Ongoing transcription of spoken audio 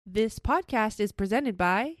This podcast is presented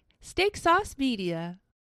by Steak Sauce Media.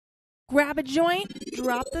 Grab a joint,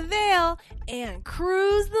 drop the veil, and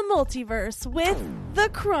cruise the multiverse with the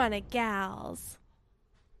Chronic Gals.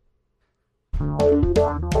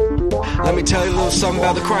 Let me tell you a little something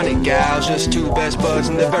about the Chronic Gals. Just two best buds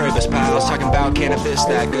and their very best pals. Talking about cannabis,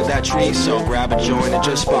 that good, that tree. So grab a joint and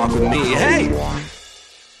just spark with me. Hey!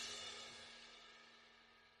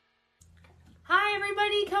 Hi,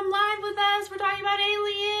 everybody. Come live with us. We're talking about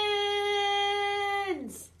aliens.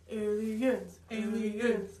 Aliens. Did you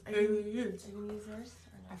use theirs?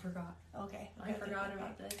 I forgot. Okay. I forgot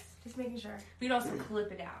about this. Just making sure. We'd also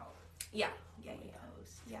clip it out. Yeah.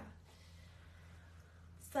 Post. Yeah.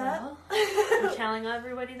 So, Well, we're telling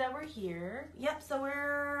everybody that we're here. yep, so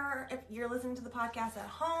if you're listening to the podcast at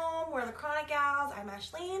home, we're the Chronic Gals. I'm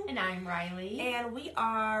Ashleen. And I'm Riley. And we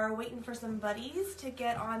are waiting for some buddies to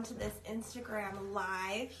get onto this Instagram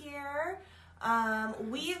live here.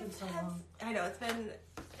 It's been so long. I know, it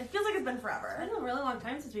feels like it's been forever. It's been a really long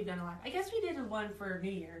time since we've done a live. I guess we did one for New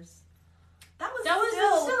Year's. That was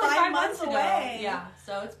still still like 5 months away. Yeah,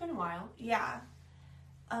 so it's been a while. Yeah.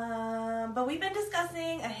 But we've been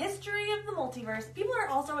discussing a history of the multiverse. People are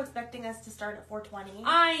also expecting us to start at 420.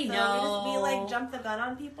 I know. We jump the gun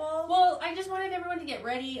on people. Well, I just wanted everyone to get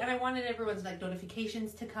ready, and I wanted everyone's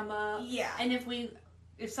notifications to come up. Yeah. And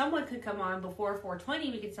if someone could come on before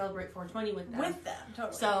 420, we could celebrate 420 with them. With them,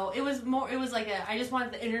 totally. So it was I just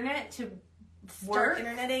wanted the internet to Start work.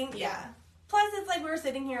 interneting. Yeah. Plus, it's like we were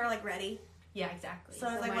sitting here ready. Yeah, exactly. So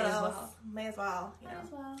it's like, might what as else? well. May as well. Might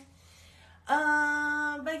as well.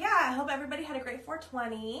 But yeah, I hope everybody had a great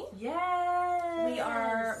 420. Yes. We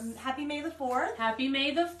are happy May the 4th. Happy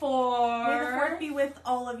May the 4th. May the 4th be with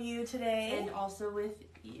all of you today. And also with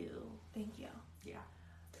you. Thank you. Yeah.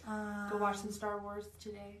 Go watch some Star Wars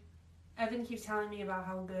today. Evan keeps telling me about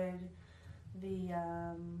how good the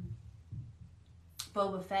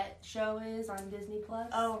Boba Fett show is on Disney Plus.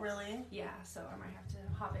 Oh, really? Yeah, so I might have to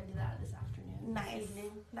hop into that this afternoon. Nice. This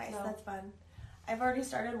evening. Nice, So- that's fun. I've already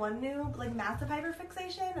started one new, massive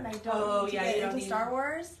hyperfixation, and I don't Oh, need to yeah, get you don't into need- Star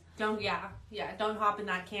Wars. Don't don't hop in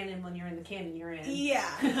that canon when you're in the canon you're in.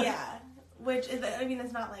 Yeah. Which is,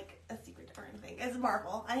 it's not like a secret or anything. It's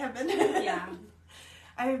Marvel. I have been. Yeah.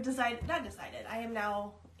 I have not decided. I am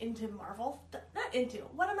now into Marvel. Not into.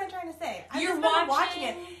 What am I trying to say? I've You're just been watching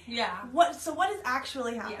it. Yeah. What is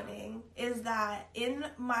actually happening is that in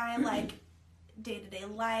my day-to-day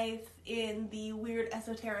life, in the weird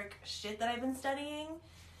esoteric shit that I've been studying,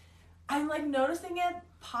 I'm noticing it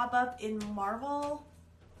pop up in Marvel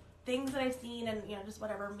things that I've seen and just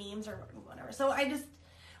whatever memes or whatever. So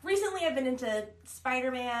recently I've been into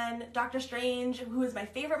Spider-Man. Doctor Strange, who is my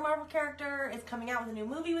favorite Marvel character, is coming out with a new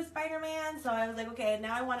movie with Spider-Man. So I was like, okay,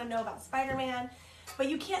 now I want to know about Spider-Man. But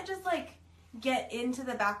you can't just get into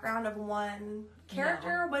the background of one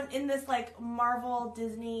character when in this Marvel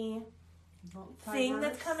Disney thing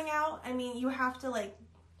that's coming out. You have to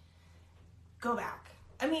go back.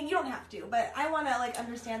 You don't have to, but I want to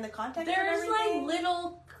understand the context of There's everything.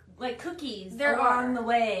 little cookies There along are. the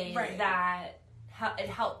way Right. that it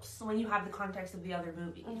helps when you have the context of the other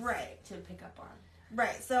movies. Right. To pick up on.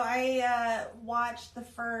 Right, so I watched the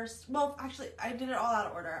first... Well, actually, I did it all out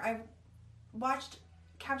of order. I watched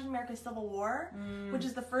Captain America Civil War, which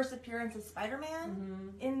is the first appearance of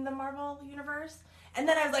Spider-Man in the Marvel universe. And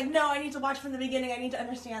then I was like, no, I need to watch from the beginning. I need to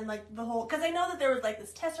understand, the whole... Because I know that there was,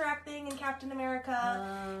 this Tesseract thing in Captain America,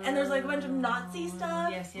 and there's, a bunch of Nazi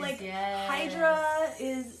stuff. Yes. Hydra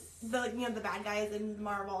is the bad guys in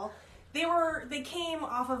Marvel. They came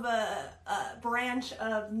off of a branch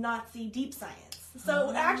of Nazi deep science. So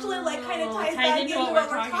it actually kind of ties back into what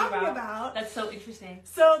we're talking about. That's so interesting.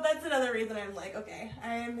 So that's another reason I'm okay,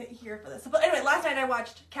 I'm here for this. But anyway, last night I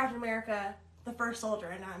watched Captain America, The First Soldier,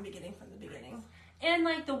 and now I'm beginning from the beginning. And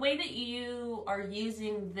the way that you are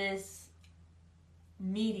using this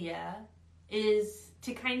media is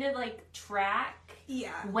to kind of track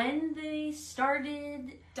when they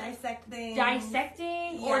started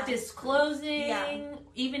Dissecting or disclosing, Yeah.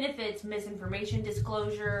 even if it's misinformation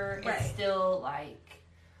disclosure, Right. it's still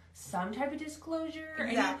some type of disclosure.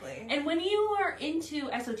 Exactly. And when you are into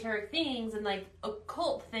esoteric things and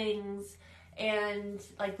occult things and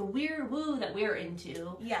the weird woo that we're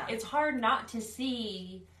into, it's hard not to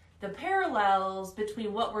see the parallels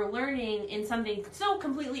between what we're learning in something so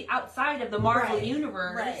completely outside of the Marvel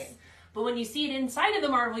universe. Right. But when you see it inside of the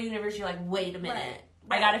Marvel universe, you're wait a minute.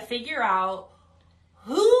 Right. I gotta figure out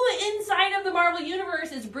who inside of the Marvel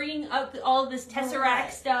universe is bringing up all of this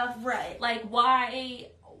Tesseract stuff. Right.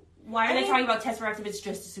 Why are they talking about Tesseract if it's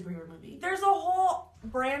just a superhero movie? There's a whole...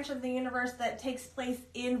 branch of the universe that takes place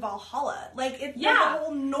in Valhalla. Like, it's the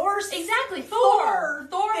whole Norse. Exactly. Thor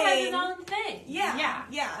thing. has his own thing.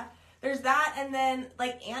 Yeah. There's that, and then,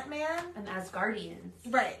 like, Ant-Man. And Asgardians.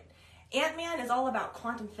 Right. Ant-Man is all about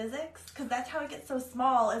quantum physics, because that's how it gets so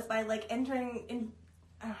small, is by, like, entering in...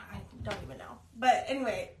 I don't even know. But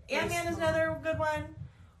anyway, Ant-Man is another good one.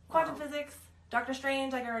 Quantum physics. Doctor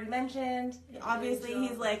Strange, like I already mentioned. Obviously,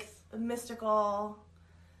 he's, like, mystical...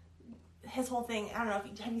 His whole thing, I don't know,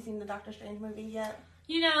 have you seen the Doctor Strange movie yet?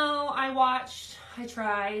 You know, I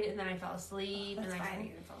tried, and then I fell asleep, and I tried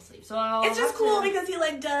again and fell asleep. So it's just cool because he,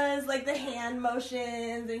 like, does, like, the hand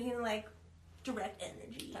motions, and he can, like, direct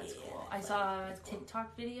energy. That's cool. I saw a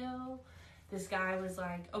TikTok video. This guy was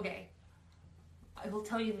like, okay, I will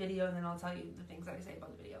tell you the video, and then I'll tell you the things that I say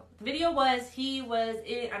about the video. The video was,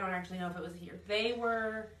 I don't actually know if it was here. They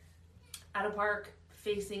were at a park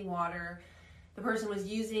facing water. The person was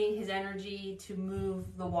using his energy to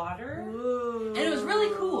move the water. Ooh. And it was really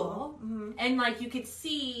cool. Mm-hmm. And, like, you could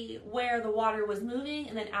see where the water was moving.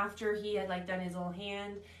 And then after he had, like, done his little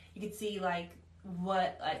hand, you could see, like,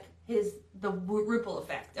 what, like, the ripple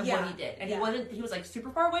effect of what he did. And he was, like,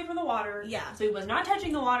 super far away from the water. Yeah. So he was not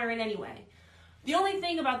touching the water in any way. The only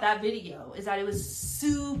thing about that video is that it was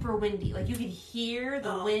super windy. Like, you could hear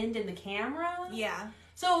the wind in the camera. Yeah.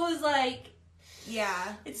 So it was, like...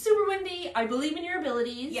 Yeah. It's super windy. I believe in your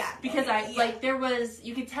abilities. Yeah. Because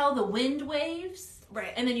you could tell the wind waves.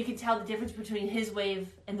 Right. And then you could tell the difference between his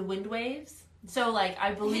wave and the wind waves. So, like,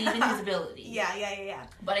 I believe in his abilities. Yeah.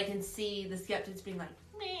 But I can see the skeptics being like,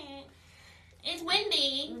 meh, it's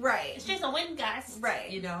windy. Right. It's just a wind gust. Right.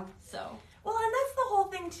 You know, so. Well, and that's the whole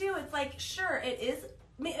thing, too. It's like, sure, it is,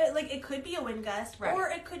 like, it could be a wind gust. Right. Or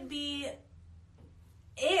it could be...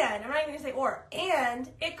 And, I'm not even going to say or,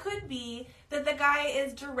 and it could be that the guy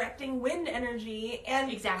is directing wind energy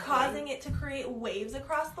and causing it to create waves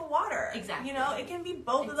across the water. Exactly. You know, it can be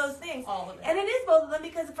both of those things. All of it. And it is both of them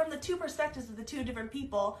because from the two perspectives of the two different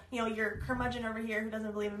people, you know, your curmudgeon over here who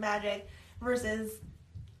doesn't believe in magic versus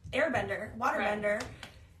airbender, waterbender,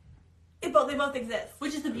 they both exist.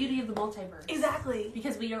 Which is the beauty of the multiverse. Exactly.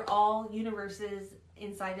 Because we are all universes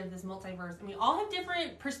inside of this multiverse, and we all have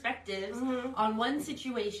different perspectives on one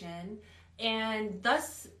situation, and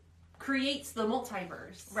thus creates the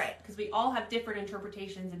multiverse. Right. Because we all have different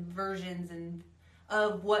interpretations and versions and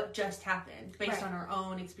of what just happened based on our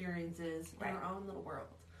own experiences in our own little world.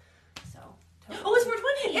 So. Totally. Oh, it's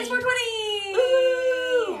 420! It's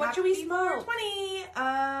 420! Ooh, what should we smoke? 420.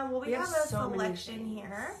 Well, we have a selection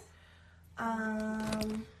here. I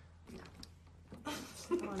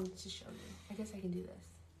wanted to show you. I guess I can do this.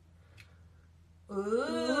 Ooh.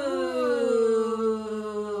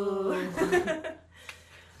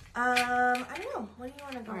 I don't know. What do you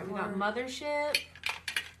want to go for? Alright, we got Mothership.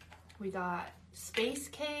 We got Space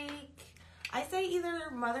Cake. I say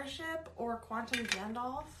either Mothership or Quantum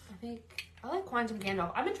Gandalf. I like Quantum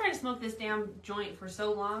Gandalf. I've been trying to smoke this damn joint for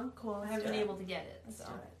so long. Cool. I haven't been able to get it. Let's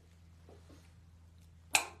do it.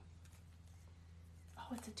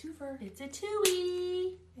 Oh, it's a twofer. It's a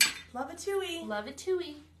twoie. Love a twoie. Love a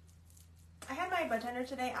twoie. I had my bartender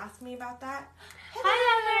today ask me about that.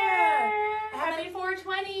 Hi, Heather! Happy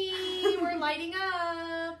 420! We're lighting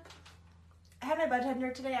up. I had my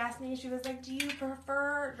bartender today ask me, she was like, do you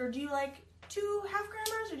prefer, or do you like 2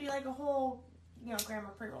 half-grammers, or do you like a whole, gram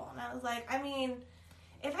of pre-roll? And I was like, I mean,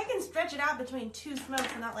 if I can stretch it out between 2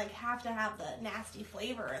 smokes and not, like, have to have the nasty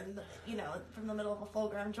flavor and, from the middle of a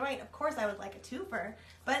full-gram joint, of course I would like a twofer.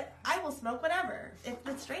 But I will smoke whatever if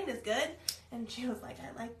the strain is good. And she was like,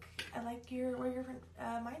 I like where your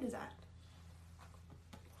mind is at.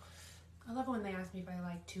 I love it when they ask me if I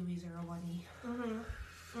like twoies or a oney.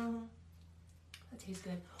 That tastes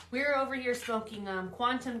good. We're over here smoking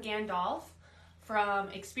Quantum Gandalf from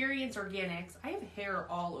Experience Organics. I have hair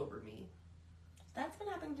all over me. That's been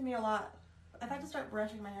happening to me a lot. I've had to start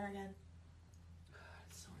brushing my hair again.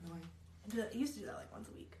 It's so annoying. I used to do that like once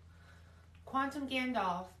a week. Quantum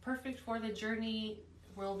Gandalf, perfect for the journey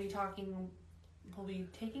we'll be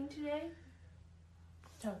taking today.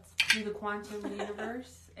 Totes. Through the quantum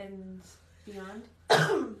universe and beyond.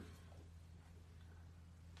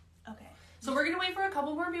 Okay. So we're going to wait for a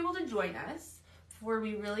couple more people to join us before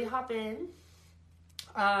we really hop in.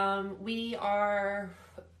 We are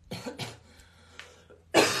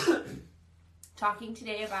talking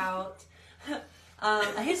today about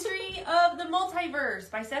A History of the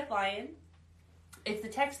Multiverse by Seth Lyon. It's the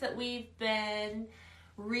text that we've been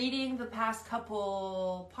reading the past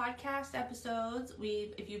couple podcast episodes.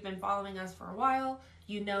 If you've been following us for a while,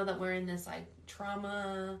 you know that we're in this like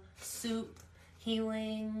trauma, soup,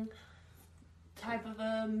 healing type of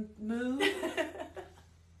a mood.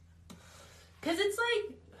 Because it's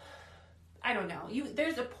like, I don't know.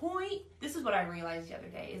 There's a point, this is what I realized the other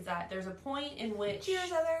day, is that there's a point in which...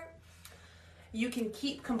 Cheers, Heather. You can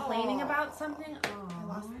keep complaining about something. I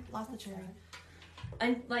lost the cherry.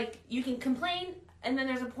 And, like, you can complain, and then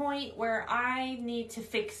there's a point where I need to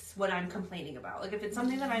fix what I'm complaining about. Like, if it's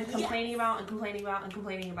something that I'm complaining about and complaining about and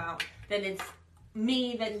complaining about, then it's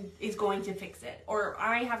me that is going to fix it. Or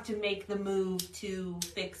I have to make the move to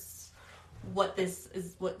fix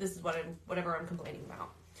whatever I'm complaining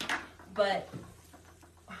about. But,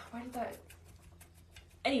 why did that...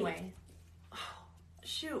 Anyway.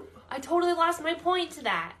 Shoot. I totally lost my point to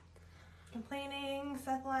that. Complaining,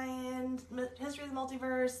 Seth Lyon, History of the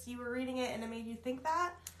Multiverse, you were reading it and it made you think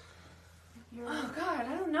that? Oh, God,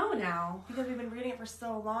 I don't know now. Because we've been reading it for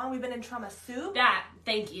so long. We've been in trauma soup.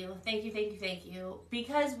 Thank you.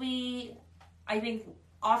 Because I think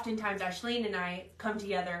oftentimes Ashleen and I come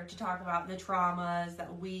together to talk about the traumas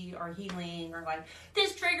that we are healing, or like,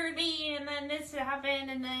 this triggered me, and then this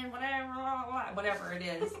happened, and then whatever it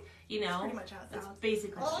is. You know, that's pretty much how it sounds. It's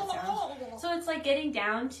basically how it sounds. So it's like getting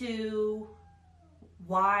down to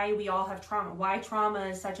why we all have trauma. Why trauma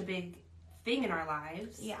is such a big thing in our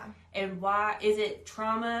lives. Yeah. And why is it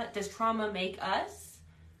trauma? Does trauma make us?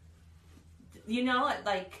 You know,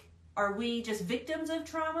 like, are we just victims of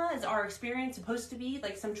trauma? Is our experience supposed to be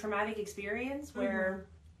like some traumatic experience where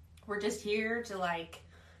we're just here to like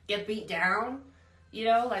get beat down? You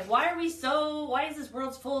know, like, why is this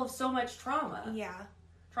world full of so much trauma? Yeah.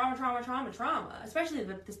 Trauma. Especially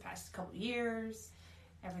this past couple of years.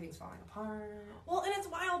 Everything's falling apart. Well, and it's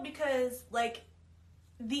wild because, like,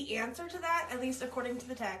 the answer to that, at least according to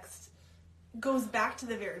the text, goes back to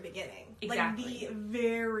the very beginning. Exactly. Like, the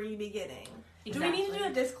very beginning. Exactly. Do we need to do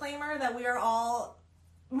a disclaimer that we are all,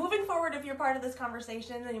 moving forward, if you're part of this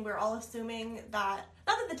conversation, and we're all assuming that,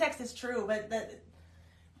 not that the text is true, but that...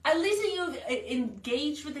 At least that you've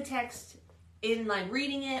engaged with the text in, like,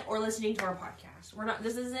 reading it or listening to our podcast.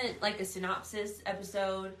 This isn't like a synopsis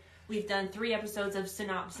episode. We've done 3 episodes of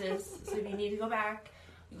synopsis, so if you need to go back,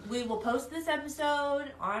 we will post this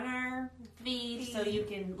episode on our feed so you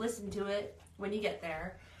can listen to it when you get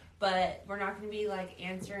there. But we're not going to be like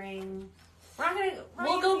answering.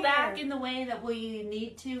 We'll go back in the way that we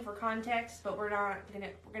need to for context, but we're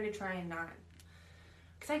gonna try and not,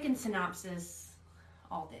 because I can synopsis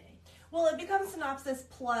all day. Well, it becomes synopsis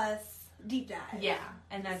plus deep dive. Yeah,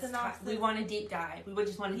 and that's we want a deep dive. We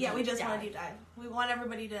just want to want a deep dive. We want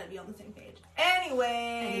everybody to be on the same page.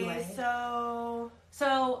 Anyway. So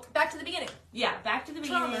back to the beginning. Yeah, back to the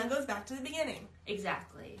beginning. Trauma goes back to the beginning.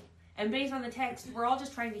 Exactly. And based on the text, we're all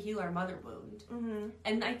just trying to heal our mother wound. Mm-hmm.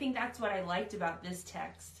 And I think that's what I liked about this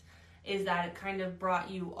text, is that it kind of brought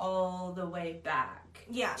you all the way back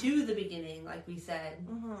to the beginning, like we said,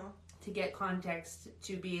 to get context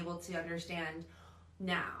to be able to understand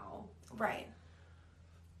now. Right.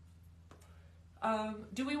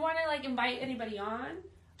 Do we want to, like, invite anybody on?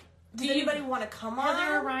 Does anybody want to come on?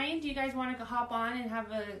 Heather or Ryan, do you guys want to hop on and have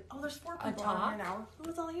there's 4 people on here now.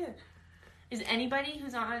 Who's all here? Is anybody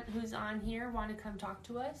who's on here want to come talk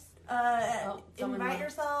to us? Invite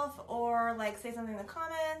yourself, or like say something in the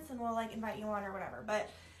comments, and we'll like invite you on or whatever. But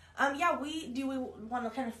we want to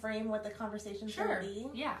kind of frame what the conversation's going to be.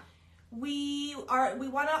 Yeah. We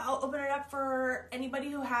want to open it up for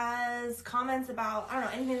anybody who has comments about, I don't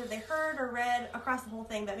know, anything that they heard or read across the whole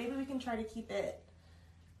thing, but maybe we can try to keep it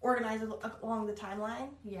organized along the timeline.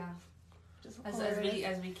 Yeah. Just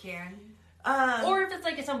as we can. Or if it's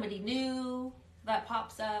like somebody new that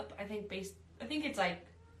pops up, I think it's like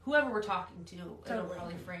whoever we're talking to, it'll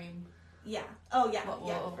probably frame. Yeah. Oh yeah. What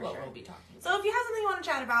we'll be talking about. So if you have something you want to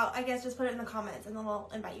chat about, I guess just put it in the comments and then we'll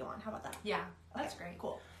invite you on. How about that? Yeah. That's great.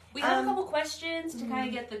 Cool. We have a couple questions to kind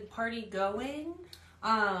of get the party going.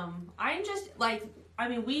 I'm just like,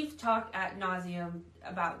 we've talked ad nauseum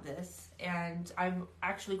about this, and I'm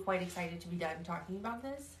actually quite excited to be done talking about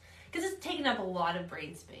this. Because it's taken up a lot of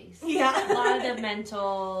brain space. Yeah. A lot of the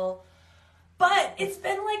mental... But it's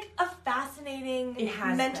been, like, a fascinating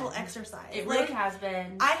mental exercise. It really has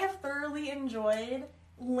been. I have thoroughly enjoyed,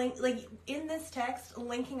 in this text,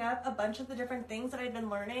 linking up a bunch of the different things that I've been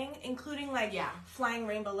learning, including, flying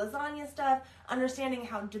rainbow lasagna stuff, understanding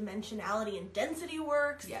how dimensionality and density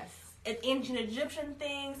works. Yes. Ancient Egyptian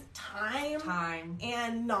things, time.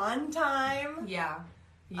 And non-time. Yeah.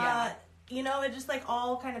 It just,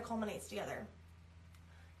 all kind of culminates together.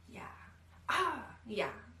 Yeah. Yeah.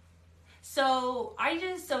 So,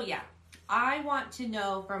 I want to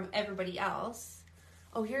know from everybody else.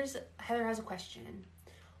 Oh, Heather has a question.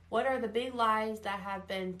 What are the big lies that have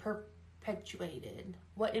been perpetuated?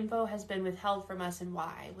 What info has been withheld from us and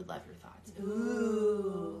why? Would love your thoughts.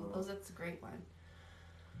 Ooh. That's a great one.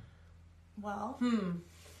 Well,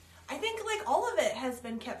 I think, like, all of it has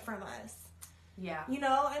been kept from us. Yeah. You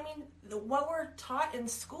know, I mean, what we're taught in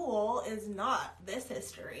school is not this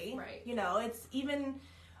history. Right. You know, it's even...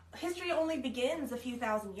 History only begins a few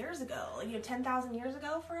thousand years ago. Like, 10,000 years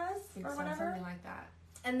ago for us, or whatever. Something like that.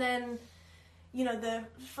 And then, the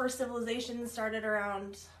first civilization started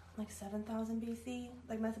around, 7,000 BC,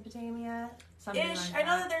 like Mesopotamia. Something like that. I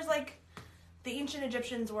know that there's, the ancient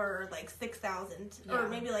Egyptians were, 6,000, or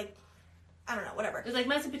maybe, I don't know, whatever. It was,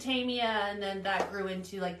 Mesopotamia, and then that grew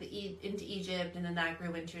into, into Egypt, and then that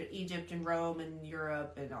grew into Egypt and Rome and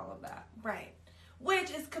Europe and all of that. Right.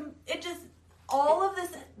 Which is, all of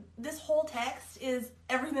this whole text is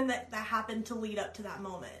everything that happened to lead up to that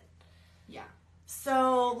moment. Yeah.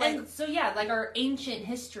 So, our ancient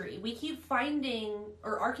history, we keep finding,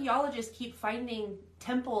 or archaeologists keep finding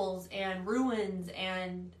temples and ruins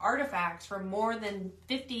and artifacts from more than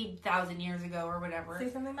 50,000 years ago or whatever.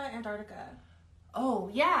 Say something about Antarctica. Oh,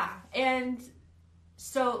 yeah. And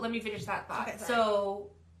so, let me finish that thought. Okay, sorry.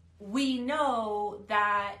 So, we know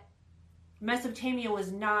that Mesopotamia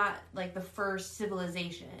was not, the first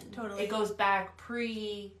civilization. Totally. It goes back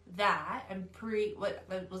pre that, and what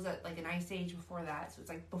was that, an ice age before that? So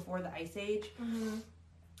it's, before the ice age. Mm-hmm.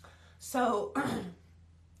 So,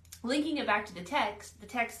 linking it back to the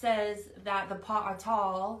text says that the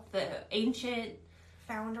Pa'atal, the ancient...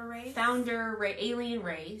 Founder alien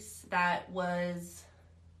race that was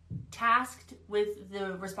tasked with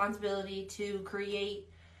the responsibility to create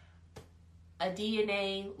a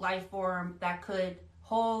DNA life form that could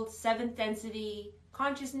hold 7th density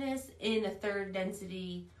consciousness in a 3rd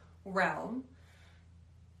density realm.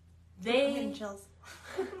 I'm getting chills.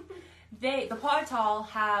 The Pa'atal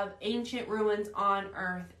have ancient ruins on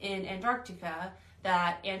Earth in Antarctica.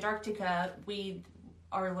 That Antarctica, we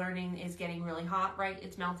are learning, is getting really hot, right?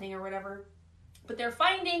 It's melting or whatever. But they're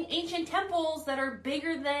finding ancient temples that are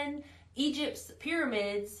bigger than Egypt's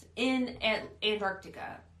pyramids in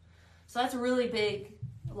Antarctica. So that's a really big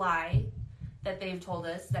lie that they've told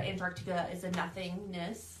us, that Antarctica is a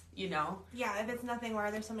nothingness, Yeah, if it's nothing, why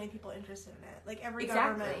are there so many people interested in it? Every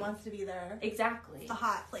government wants to be there. Exactly. It's a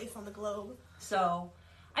hot place on the globe. So,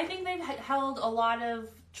 I think they've held a lot of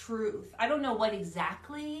truth. I don't know what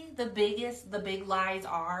exactly the big lies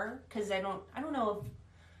are, because I don't know if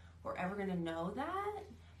we're ever going to know that.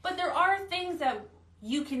 But there are things that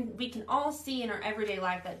we can all see in our everyday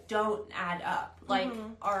life that don't add up.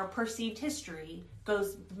 Our perceived history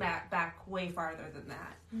goes back way farther than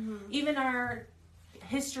that. Mm-hmm. Even our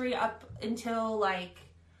history up until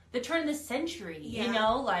the turn of the century,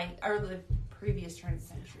 or the previous turn of the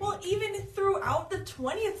century. Well, even throughout the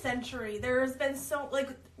 20th century, there has been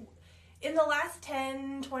in the last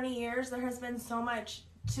 10, 20 years, there has been so much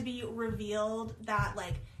to be revealed that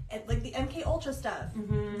the MK Ultra stuff,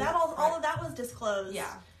 that all of that was disclosed.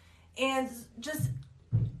 Yeah. And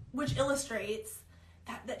which illustrates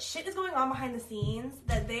that shit is going on behind the scenes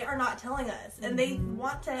that they are not telling us. And they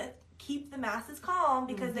want to keep the masses calm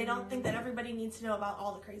because they don't think that everybody needs to know about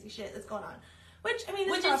all the crazy shit that's going on. Which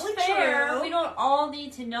is probably fair. True. We don't all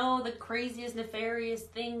need to know the craziest, nefarious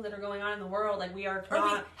things that are going on in the world. We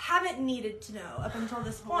haven't needed to know up until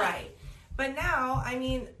this point. Right. But now,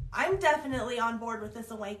 I'm definitely on board with this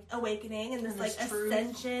awakening and this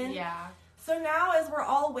ascension. Yeah. So now, as we're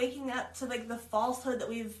all waking up to the falsehood that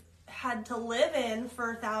we've had to live in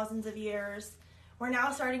for thousands of years, we're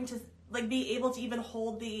now starting to be able to even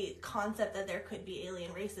hold the concept that there could be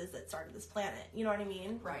alien races that started this planet. You know what I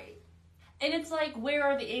mean? Right. And it's where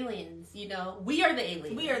are the aliens? We are the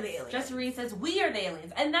aliens. We are the aliens. Jessica Reed says, we are the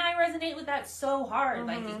aliens. And I resonate with that so hard.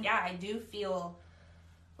 I do feel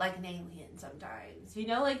like an alien sometimes.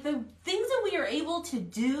 The things that we are able to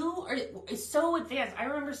do is so advanced. I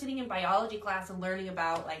remember sitting in biology class and learning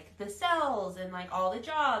about, the cells and, all the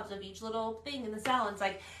jobs of each little thing in the cell. And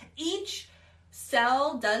it's each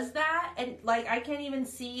cell does that, and I can't even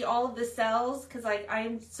see all of the cells because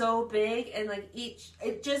I'm so big, and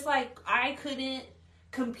I couldn't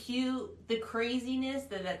compute the craziness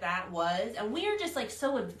that was, and we are just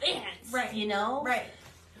so advanced, right? Right.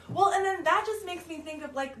 Well, and then that just makes me think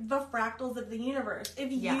of the fractals of the universe. If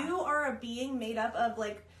you are a being made up of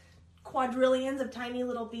quadrillions of tiny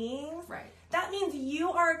little beings, right? That means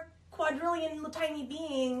you are a quadrillion little tiny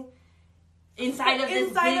being inside of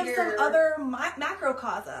some other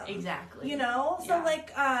macrocosm. Exactly. So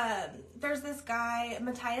there's this guy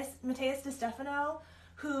Matthias De Stefano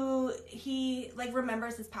who he like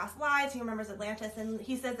remembers his past lives. He remembers Atlantis, and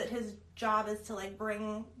he says that his job is to like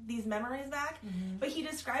bring these memories back. But he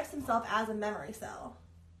describes himself as a memory cell.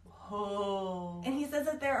 Oh. And he says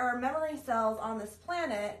that there are memory cells on this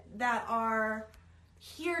planet that are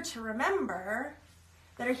here to remember,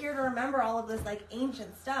 all of this like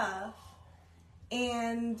ancient stuff.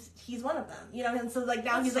 And he's one of them, you know, and so like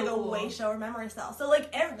now he's like a way shower memory cell. So like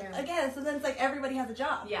again, so then it's like everybody has a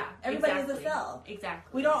job. Yeah, everybody is a cell.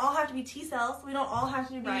 Exactly. We don't all have to be T cells. We don't all have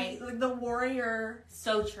to be like the warrior.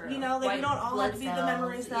 So true. You know, like we don't all have to be the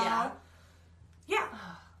memory cell. Yeah.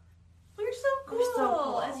 We're so cool. We're so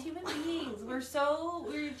cool as human beings. We're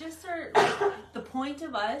just the point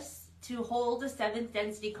of us to hold a 7th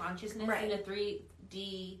density consciousness in a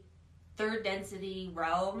 3D 3rd density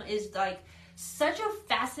realm is like such a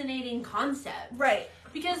fascinating concept. Right.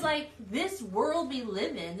 Because like this world we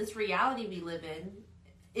live in, this reality we live in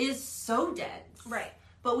is so dense. Right.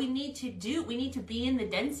 But we need to be in the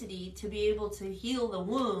density to be able to heal the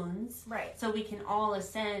wounds. Right. So we can all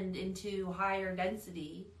ascend into higher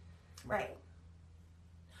density. Right.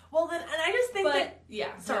 Well then, and I just think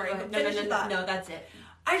sorry, no, that's it.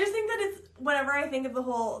 I just think that it's, whenever I think of the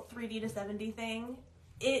whole 3D to 7D thing,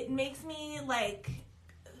 it makes me like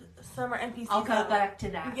summer NPCs. I'll come back to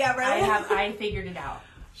that. Yeah, right. I figured it out.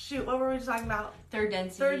 Shoot, what were we just talking about? 3rd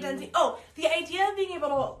density. 3rd density. Oh, the idea of being able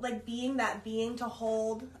to, like, being that being to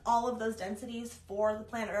hold all of those densities for the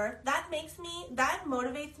planet Earth, that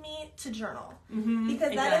motivates me to journal. Mm-hmm,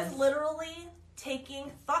 because that is literally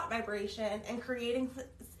taking thought vibration and creating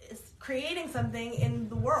something in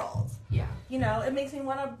the world. Yeah. You know, it makes me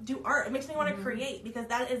want to do art. It makes me want to create, because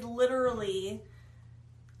that is literally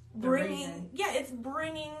it's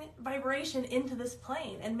bringing vibration into this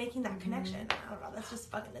plane and making that connection. I don't know, that's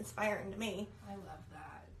just fucking inspiring to me. I love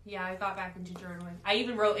that. Yeah, I got back into journaling. I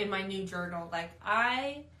even wrote in my new journal, like,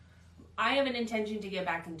 I have an intention to get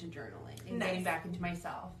back into journaling and getting back into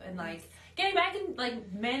myself and like getting back and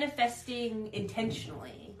like manifesting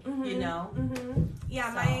intentionally, you know? Mm-hmm.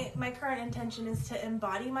 Yeah, so. my current intention is to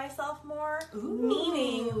embody myself more. Ooh.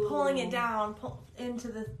 Meaning pulling it down into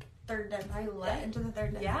the 3rd density. Into the 3rd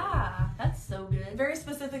density. Yeah, that's so good. Very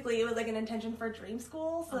specifically, it was like an intention for Dream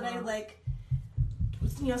School, so that I like,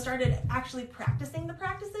 you know, started actually practicing the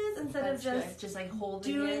practices instead of just like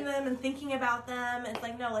holding doing them and thinking about them. It's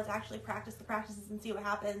like, no, let's actually practice the practices and see what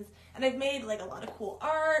happens. And I've made like a lot of cool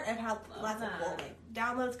art. I've had lots of cool like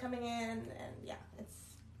downloads coming in, and yeah,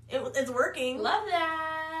 it's working. Love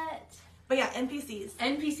that. But yeah,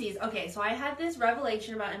 NPCs. Okay, so I had this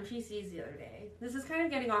revelation about NPCs the other day. This is kind of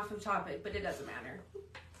getting off of topic, but it doesn't matter.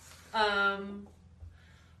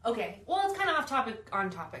 Okay, well, it's kind of off topic on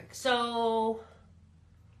topic. So,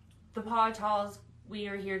 the Pawtals, we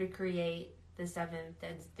are here to create the 7th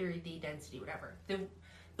 3D density, whatever.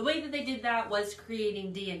 The way that they did that was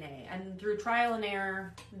creating DNA, and through trial and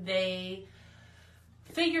error, they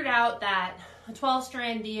figured out that a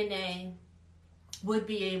 12-strand DNA would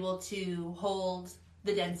be able to hold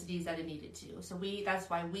the densities that it needed to. So that's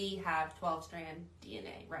why we have 12-strand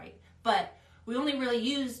DNA, right? But we only really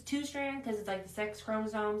use 2-strand because it's like the sex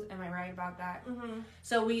chromosomes. Am I right about that? Mm-hmm.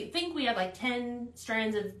 So we think we have like 10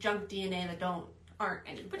 strands of junk DNA that aren't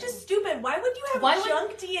anything. Which is stupid. Why would you have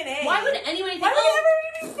junk DNA? Why would anybody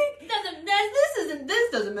think,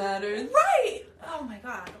 this doesn't matter? Right. Oh my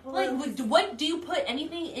god. Well, like, what do you put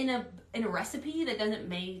anything in a recipe that doesn't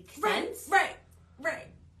make sense? Right.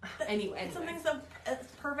 Anyway. Something so as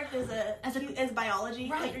perfect as biology.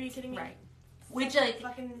 Right. Like, are you kidding me? Right. Which like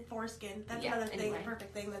fucking foreskin. That's another thing, a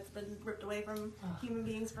perfect thing that's been ripped away from human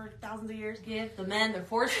beings for thousands of years. Give the men their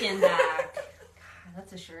foreskin back. God,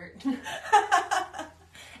 that's a shirt.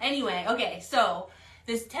 Anyway, okay, so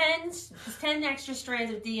this 10 extra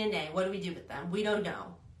strands of DNA, what do we do with them? We don't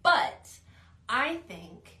know. But I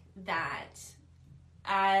think that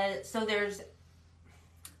so there's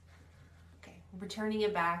returning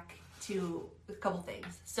it back to a couple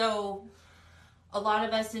things. So a lot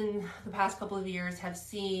of us in the past couple of years have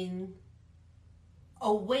seen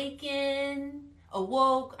awoke.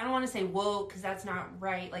 I don't want to say woke because that's not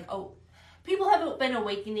right. Like, people have been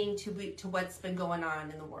awakening to what's been going on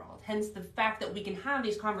in the world. Hence the fact that we can have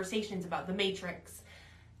these conversations about the Matrix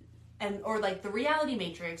or like the reality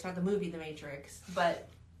Matrix, not the movie The Matrix, but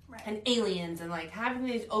and aliens, and like having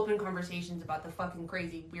these open conversations about the fucking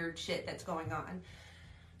crazy weird shit that's going on.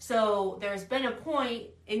 So there's been a point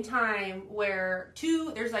in time where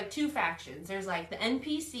there's like two factions. There's like the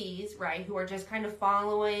NPCs, right, who are just kind of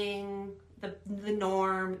following the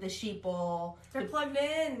norm, the sheeple. They're plugged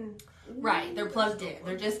in. Right, they're plugged in.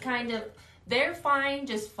 They're just they're fine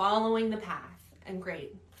just following the path. And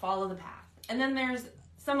great, follow the path. And then there's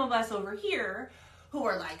some of us over here who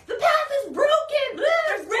are like, the path is broken,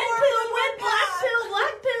 red pill,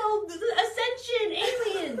 black pill, ascension,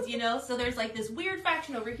 aliens, you know? So there's like this weird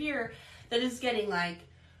faction over here that is getting like,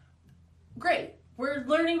 great, we're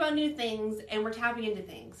learning about new things and we're tapping into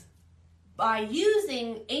things. By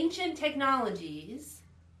using ancient technologies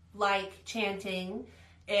like chanting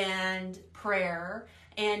and prayer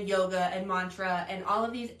and yoga and mantra and all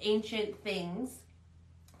of these ancient things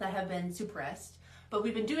that have been suppressed, but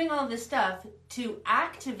we've been doing all of this stuff to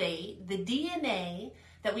activate the DNA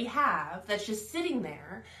that we have that's just sitting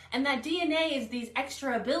there. And that DNA is these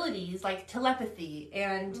extra abilities like telepathy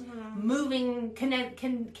and moving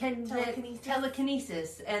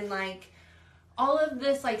telekinesis and like all of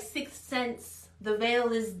this like sixth sense, the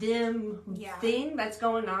veil is dim thing that's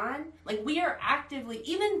going on. Like we are actively,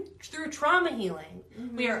 even through trauma healing,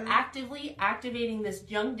 we are actively activating this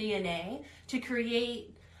young DNA to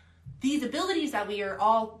create these abilities that we are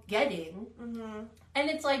all getting. And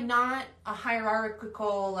it's like not a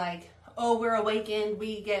hierarchical like, oh, we're awakened,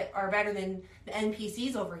 we are better than the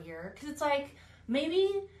NPCs over here. Because it's like, maybe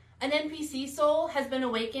an NPC soul has been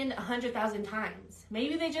awakened 100,000 times.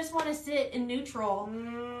 Maybe they just want to sit in neutral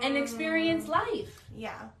and experience life.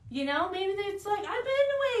 Yeah. You know, maybe it's like, I've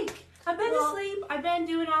been awake, I've been asleep, I've been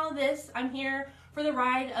doing all of this. I'm here for the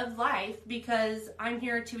ride of life because I'm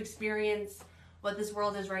here to experience what this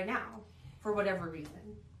world is right now for whatever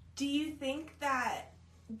reason. Do you think that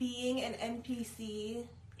being an NPC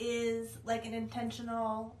is like an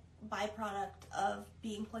intentional byproduct of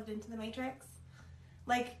being plugged into the Matrix?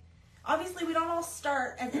 Like, obviously we don't all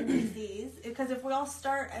start as NPCs, because if we all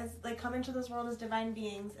start as, like, come into this world as divine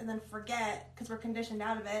beings and then forget, because we're conditioned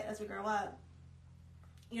out of it as we grow up,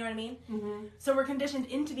 you know what I mean? So we're conditioned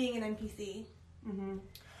into being an NPC.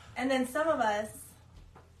 And then some of us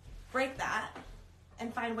break that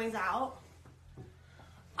and find ways out.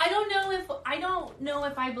 I don't know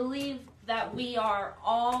if I believe that we are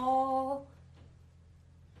all.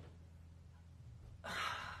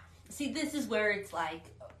 See, this is where it's like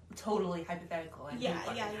totally hypothetical and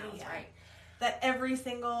right? That every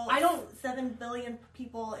single 7 billion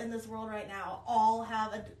people in this world right now all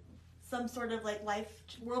have some sort of like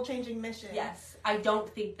world-changing mission. Yes, I don't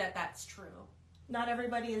think that that's true. Not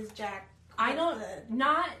everybody is Jack.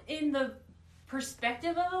 Not in the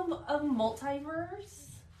perspective of multiverse.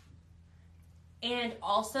 And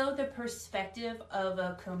also the perspective of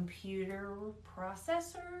a computer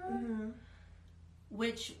processor,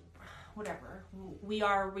 which, whatever, we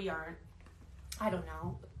aren't, I don't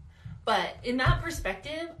know. But in that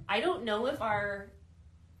perspective, I don't know if our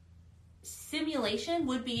simulation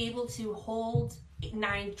would be able to hold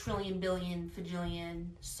 9 trillion billion fajillion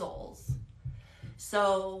souls.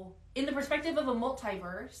 So, in the perspective of a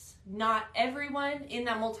multiverse, not everyone in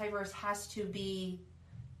that multiverse has to be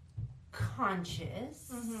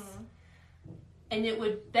conscious, and it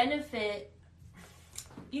would benefit,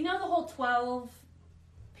 you know, the whole 12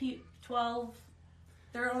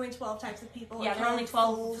 there are only 12 types of people. Yeah, there are only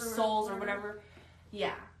 12 souls or whatever.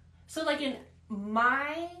 Yeah. So like in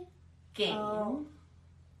my game,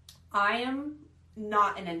 I am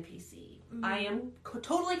not an NPC. I am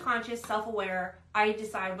totally conscious, self-aware. I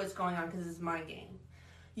decide what's going on because it's my game.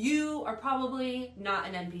 You are probably not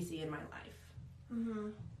an NPC in my life.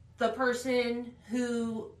 The person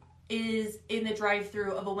who is in the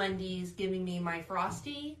drive-thru of a Wendy's giving me my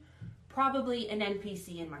Frosty, probably an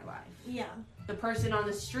NPC in my life. Yeah. The person on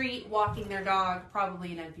the street walking their dog,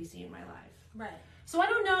 probably an NPC in my life. Right. So I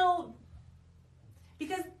don't know,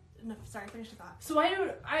 because finish the thought. So I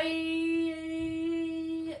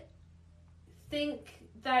think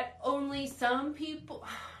that only some people.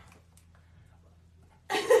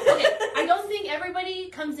 Okay, I don't think everybody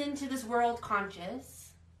comes into this world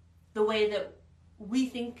conscious the way that we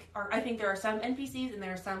think. Or I think there are some NPCs and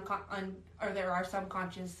there are some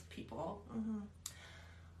conscious people.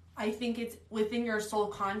 I think it's within your soul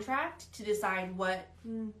contract to decide what.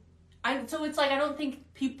 So it's like I don't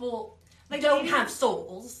think people don't have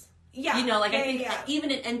souls. Yeah, you know, like I think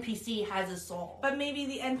even an NPC has a soul. But maybe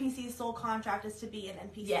the NPC's soul contract is to be an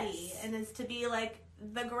NPC, and is to be like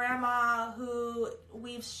the grandma who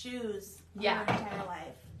weaves shoes her entire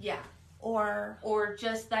life. Yeah. Or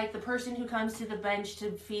just like the person who comes to the bench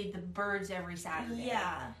to feed the birds every Saturday.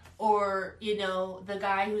 Yeah. Or, you know, the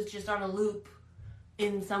guy who's just on a loop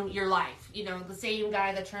in your life. You know, the same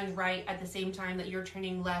guy that turns right at the same time that you're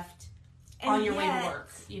turning left on your way to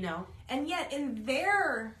work, you know? And yet in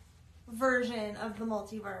their version of the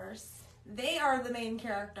multiverse, they are the main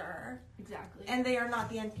character. Exactly. And they are not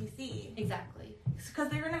the NPC. Exactly. Because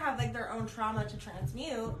they're going to have like their own trauma to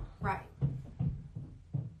transmute. Right.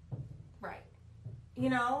 You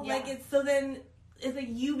know? Yeah. Like, it's like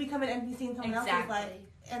you become an NPC in someone else's life.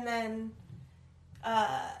 And then,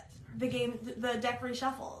 the deck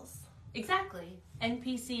reshuffles. Exactly.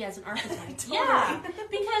 NPC as an archetype. Totally. Yeah.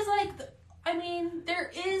 Because, like,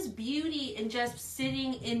 there is beauty in just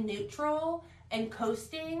sitting in neutral and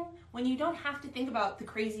coasting when you don't have to think about the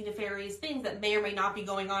crazy nefarious things that may or may not be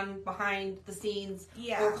going on behind the scenes,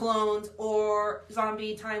 or clones, or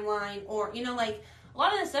zombie timeline, or, you know, like, a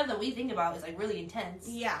lot of the stuff that we think about is, like, really intense.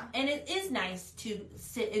 Yeah. And it is nice to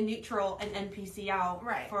sit in neutral and NPC out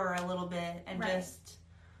for a little bit and just,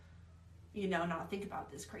 you know, not think about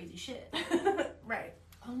this crazy shit. Right.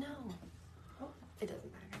 Oh, no. Oh, it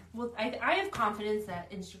doesn't matter. Well, I have confidence that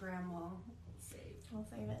Instagram will save. We'll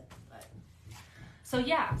save it. But So,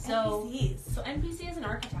 yeah. So NPCs. So NPC is an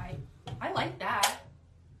archetype. I like that.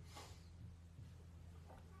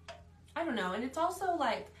 I don't know. And it's also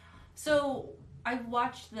like, so I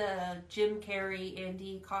watched the Jim Carrey,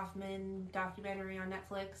 Andy Kaufman documentary on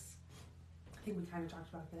Netflix. I think we kind of talked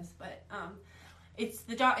about this, but it's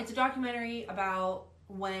a documentary about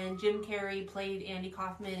when Jim Carrey played Andy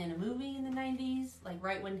Kaufman in a movie in the 90s, like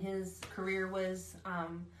right when his career was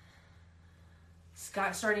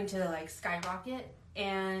starting to like skyrocket.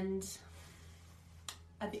 And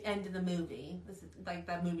at the end of the movie, this is like,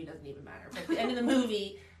 that movie doesn't even matter, but at the end of the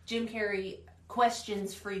movie, Jim Carrey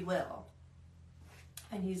questions free will.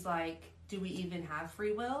 And he's like, do we even have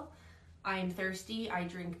free will? I am thirsty, I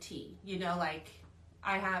drink tea. You know, like,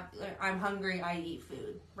 I'm hungry, I eat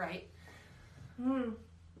food, right? Mm-hmm.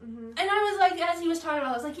 And I was like, as he was talking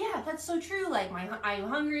about it, I was like, yeah, that's so true. Like, I'm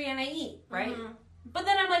hungry and I eat, right? Mm-hmm. But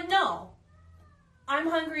then I'm like, no. I'm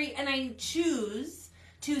hungry and I choose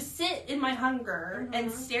to sit in my hunger and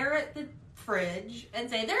stare at the fridge and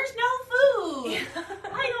say, there's no food.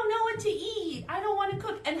 I don't know what to eat. I don't want to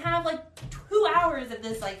cook. And have like 2 hours of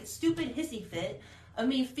this like stupid hissy fit of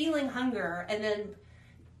me feeling hunger. And then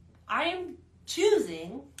I'm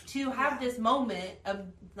choosing to have this moment of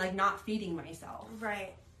like not feeding myself.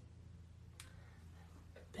 Right.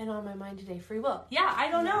 Been on my mind today, free will. Yeah, I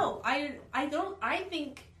don't know. I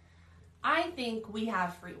think we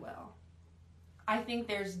have free will. I think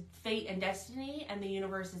there's fate and destiny and the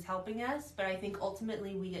universe is helping us, but I think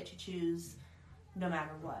ultimately we get to choose no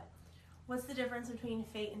matter what. What's the difference between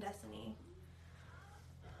fate and destiny?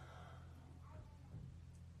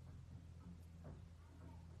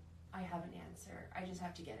 I have an answer. I just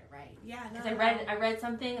have to get it right. Yeah, no. Because I read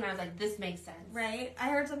something and I was like, this makes sense. Right. I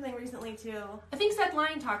heard something recently too. I think Seth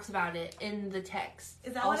Lyon talks about it in the text.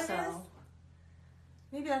 Is that also what it is?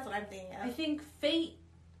 Maybe that's what I'm thinking of. I think fate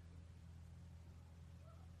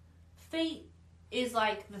is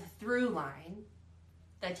like the through line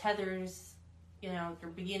that tethers, you know,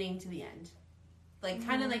 your beginning to the end. Like,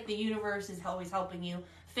 kind of like the universe is always helping you.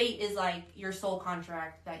 Fate is like your soul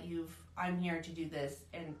contract that I'm here to do this,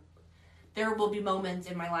 and there will be moments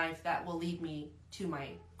in my life that will lead me to my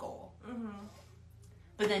goal. Mm-hmm.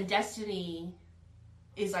 But then destiny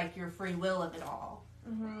is like your free will of it all.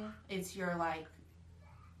 Mm-hmm. It's your like,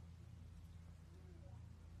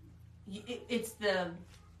 it's the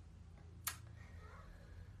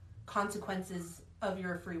consequences of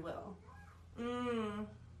your free will. The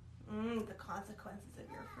consequences of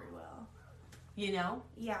your free will. You know?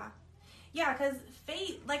 Yeah. Yeah, because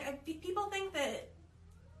fate, like, people think that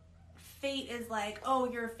fate is like,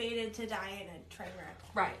 oh, you're fated to die in a train wreck.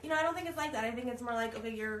 Right. You know, I don't think it's like that. I think it's more like,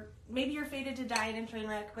 okay, maybe you're fated to die in a train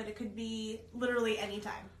wreck, but it could be literally any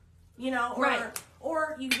time. You know?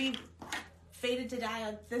 Or you could be fated to die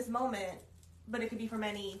at this moment, but it could be from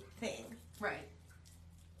anything. Right.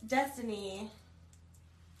 Destiny.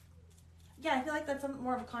 Yeah, I feel like that's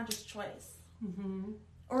more of a conscious choice. Mm-hmm.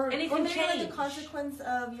 Or maybe change. Like the consequences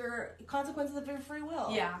of your free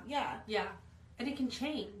will. Yeah. Yeah. Yeah. And it can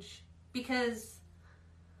change. Because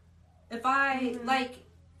if I, like,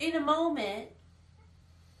 in a moment,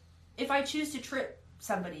 if I choose to trip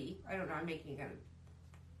somebody, I don't know, I'm making an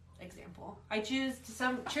example. I choose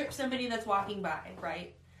to trip somebody that's walking by,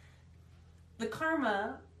 right? The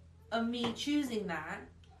karma of me choosing that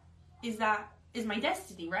is my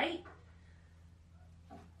destiny, right?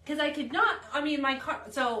 Because I could not,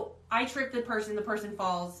 so I trip the person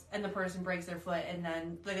falls, and the person breaks their foot, and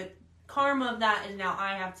then the karma of that is now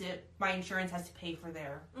my insurance has to pay for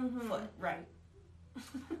their foot, right?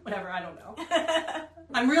 Whatever, I don't know.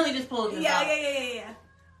 I'm really just pulling this out. Yeah.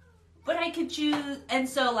 But I could choose, and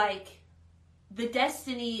so, like, the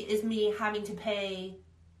destiny is me having to pay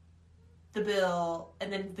the bill,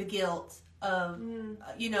 and then the guilt of,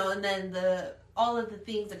 you know, and then all of the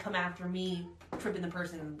things that come after me tripping the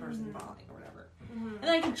person and the person falling or whatever. And then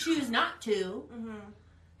I can choose not to,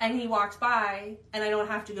 and he walks by, and I don't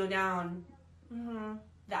have to go down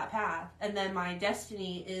that path. And then my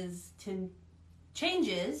destiny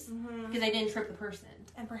changes because I didn't trip the person.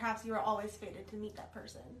 And perhaps you were always fated to meet that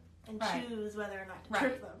person and choose whether or not to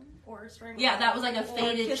trip them or strangle them. them. That was like a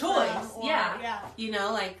fated choice. You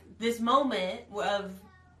know, like this moment of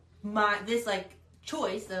this like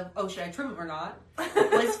choice of, oh, should I trip him or not,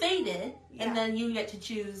 was fated. And then you get to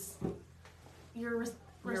choose your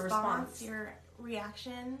response, your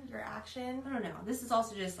reaction, your action. I don't know. This is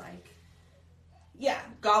also just like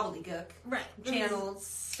gobbledygook. Right. Channels.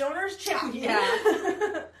 Stoner's chat. Yeah.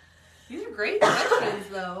 These are great questions,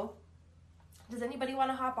 though. Does anybody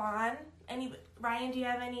want to hop on? Ryan, do you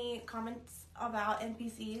have any comments about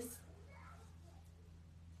NPCs?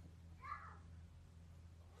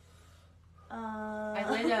 I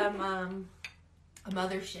lit a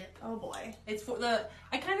mothership. Oh boy. It's for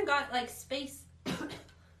I kind of got like space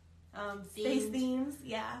space themes,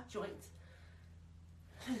 yeah. Joints.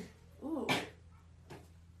 Ooh.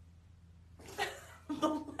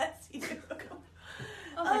 Bless you.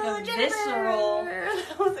 Oh, like a visceral.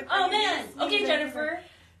 Oh man. Okay, Jennifer.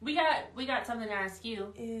 We got something to ask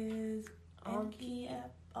you. Is Anki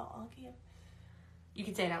Anki? You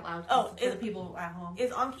can say it out loud. Oh, for the people at home.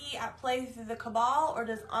 Is Anki at play through the Cabal, or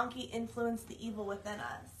does Anki influence the evil within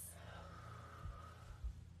us?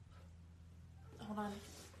 Hold on.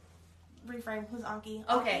 Reframe. Who's Anki?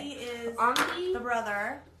 Okay. Anki is Anki, the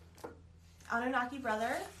brother. Anunnaki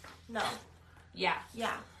brother? No. Yeah.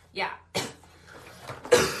 Yeah. Yeah.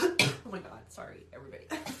 Oh my god. Sorry, everybody.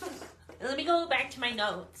 Let me go back to my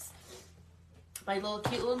notes. My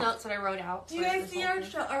cute little notes that I wrote out. Do you guys see our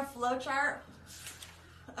flow chart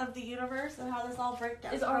of the universe and how this all breaks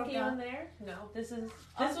down? Is Anki on there? No. This was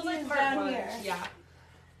like part down one. Here. Yeah.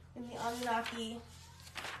 In the Anunnaki,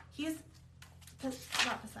 he's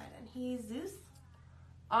not Poseidon. He's Zeus.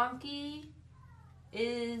 Anki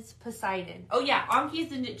is Poseidon. Oh yeah, Anki's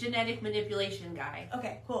the genetic manipulation guy.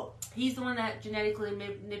 Okay, cool. He's the one that genetically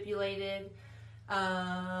manipulated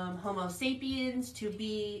Homo sapiens to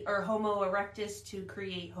be, or Homo erectus to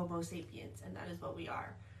create Homo sapiens, and that is what we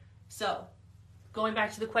are. So, going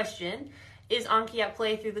back to the question, is Anki at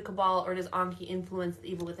play through the Cabal, or does Anki influence the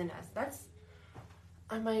evil within us?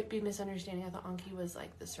 I might be misunderstanding. I thought Anki was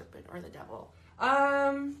like the serpent or the devil.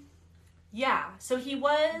 Yeah. So he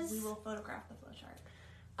was. We will photograph the flowchart.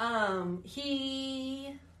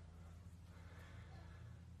 He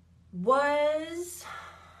was.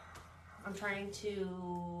 I'm trying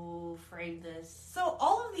to frame this. So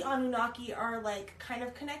all of the Anunnaki are like kind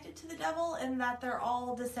of connected to the devil in that they're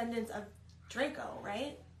all descendants of Draco,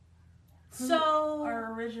 right? So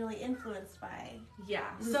are originally influenced by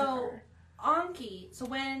Lucifer. So Anki. So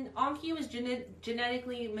when Anki was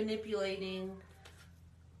genetically manipulating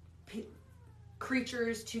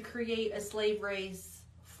creatures to create a slave race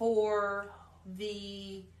for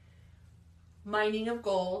the mining of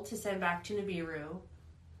gold to send back to Nibiru.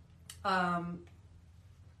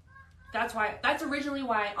 That's originally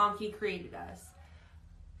why Anki created us.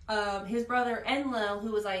 His brother Enlil,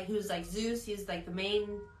 who's like Zeus, he's like the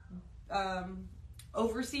main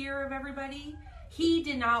overseer of everybody. He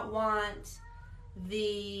did not want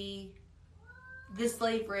the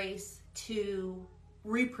slave race to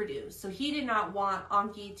reproduce, so he did not want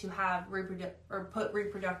Anki to have put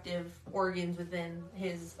reproductive organs within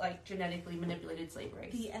his like genetically manipulated slave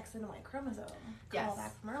race. The X and Y chromosome. Yes. Call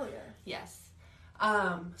back from earlier. Yes.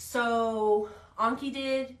 So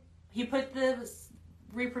Anki he put the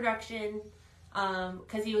reproduction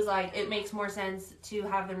because he was like, it makes more sense to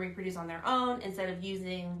have them reproduce on their own instead of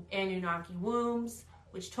using Anunnaki wombs,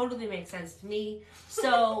 which totally makes sense to me.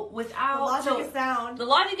 So without the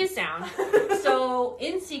logic is sound. So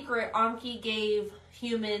in secret, Anki gave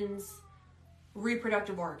humans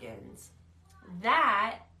reproductive organs.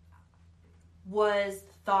 That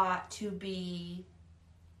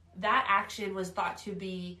action was thought to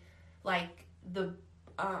be like the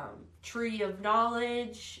tree of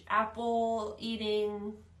knowledge, apple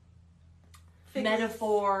eating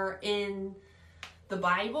metaphor in the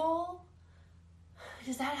Bible.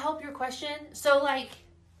 Does that help your question? So like,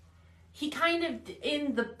 he kind of,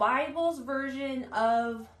 in the Bible's version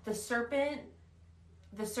of the serpent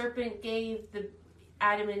gave the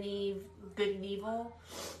Adam and Eve good and evil.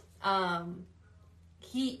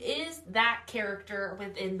 He is that character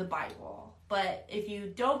within the Bible. But if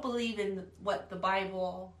you don't believe in what the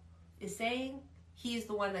Bible is saying, he's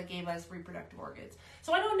the one that gave us reproductive organs.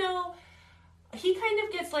 So I don't know. He kind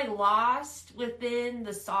of gets like lost within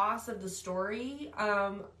the sauce of the story.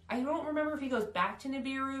 I don't remember if he goes back to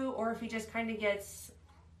Nibiru or if he just kind of gets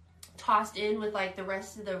tossed in with like the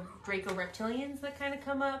rest of the Draco reptilians that kind of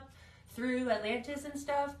come up through Atlantis and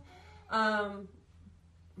stuff. I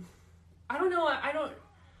don't know. I don't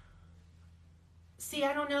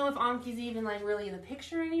know if Ankhe's even like really in the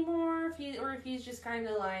picture anymore, if he's just kind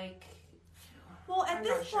of like. Well, at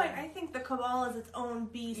this point, I think the Cabal is its own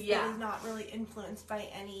beast that is not really influenced by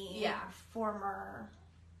any former,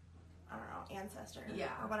 I don't know, ancestor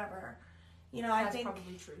or whatever. You know, that's I think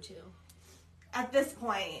probably true too. At this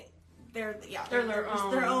point, they're their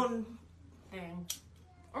own thing,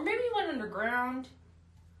 or maybe he went underground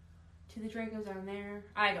to the Dracos down there.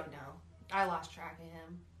 I don't know. I lost track of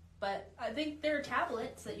him, but I think there are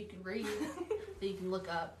tablets that you can read that you can look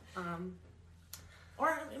up.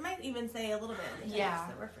 Or it might even say a little bit in the text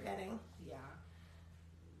that we're forgetting. Yeah.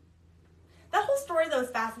 That whole story, though, is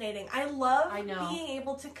fascinating. I love being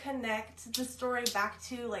able to connect the story back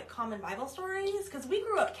to, like, common Bible stories, because we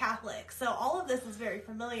grew up Catholic, so all of this is very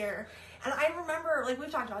familiar. And I remember, like, we've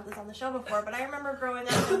talked about this on the show before, but I remember growing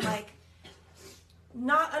up and, like,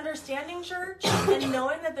 not understanding church and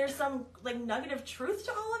knowing that there's some, like, nugget of truth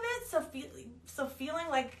to all of it, so feeling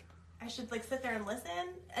like I should, like, sit there and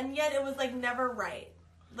listen, and yet it was, like, never right.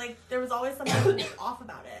 Like, there was always something off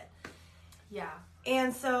about it. Yeah.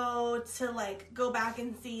 And so to, like, go back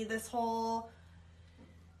and see this whole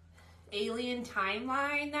alien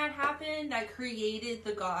timeline that happened that created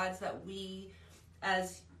the gods that we,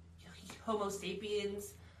 as Homo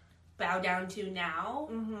sapiens, bow down to now,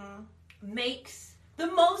 makes the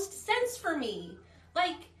most sense for me.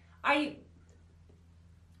 Like,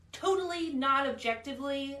 totally not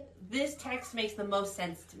objectively, this text makes the most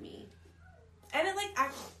sense to me. And it, like,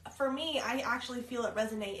 for me, I actually feel it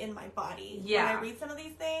resonate in my body. Yeah. When I read some of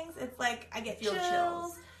these things, it's like I get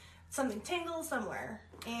chills, something tingles somewhere.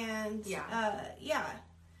 And,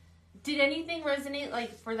 Did anything resonate,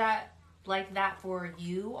 like, for that, like that for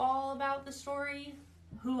you all about the story?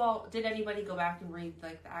 Did anybody go back and read,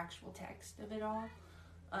 like, the actual text of it all?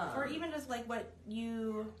 Or even just, like, what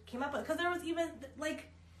you came up with? Because there was even, like,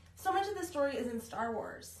 so much of the story is in Star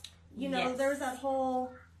Wars. You know, there's that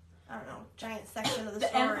whole, I don't know, giant section of the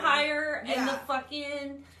story. The Empire and the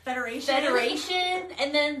fucking Federation.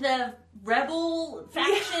 And then the Rebel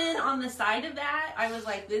faction on the side of that. I was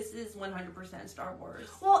like, this is 100% Star Wars.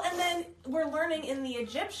 Well, and then we're learning in the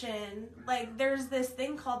Egyptian, like, there's this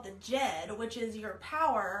thing called the Jed, which is your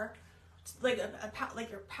power, like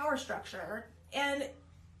your power structure. And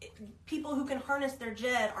people who can harness their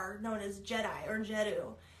Jed are known as Jedi or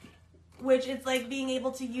Jedu. Which is like being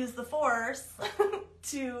able to use the Force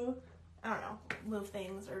to, I don't know, move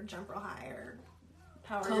things or jump real high or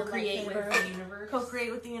power co-create with the universe.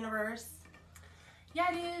 Co-create with the universe.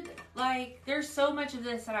 Yeah, dude. Like, there's so much of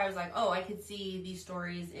this that I was like, oh, I could see these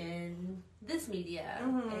stories in this media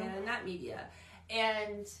and that media.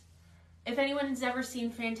 And if anyone has ever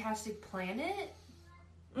seen Fantastic Planet,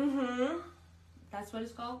 that's what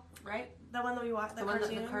it's called, right? The one that we watched, the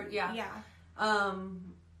cartoon? Yeah.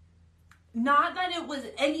 Not that it was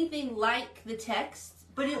anything like the text,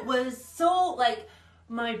 but it was so, like,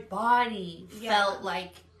 my body felt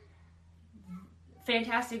like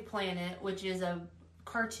Fantastic Planet, which is a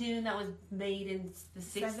cartoon that was made in the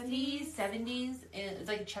 60s, 70s, and it's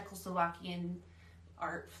like a Czechoslovakian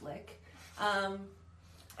art flick. I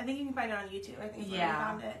think you can find it on YouTube. I think that's where I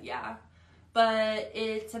found it. Yeah. But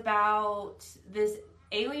it's about this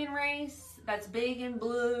alien race that's big and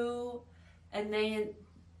blue, and they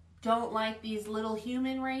don't like these little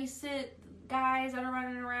human race guys that are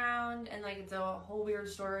running around, and like it's a whole weird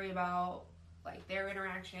story about like their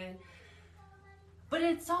interaction. But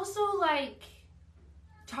it's also like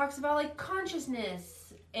talks about like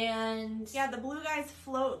consciousness and the blue guys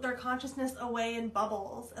float their consciousness away in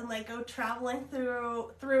bubbles and like go traveling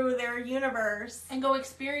through their universe and go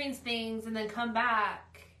experience things and then come back.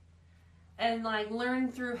 And, like, learn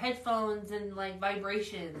through headphones and, like,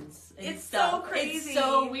 vibrations and stuff. So crazy. It's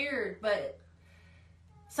so weird, but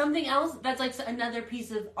something else that's, like, another piece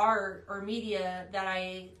of art or media that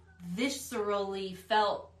I viscerally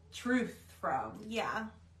felt truth from. Yeah.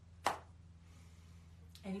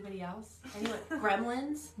 Anybody else? Anyone?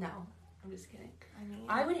 Gremlins? No. I'm just kidding.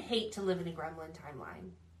 I would hate to live in a Gremlin timeline.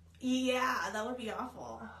 Yeah, that would be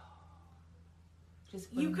awful.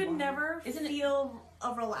 Just you could never feel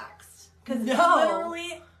relaxed. Because no.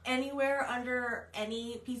 Literally anywhere under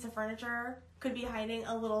any piece of furniture could be hiding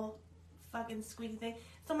a little fucking squeaky thing.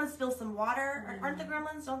 Someone spills some water. Aren't the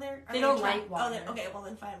Gremlins? Don't they? They don't like water. Oh, okay. Well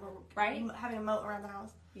then, fine. We're having a moat around the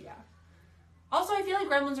house. Yeah. Also, I feel like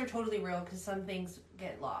Gremlins are totally real because some things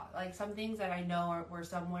get lost. Like some things that I know were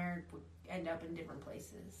somewhere end up in different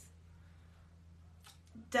places.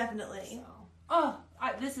 Definitely.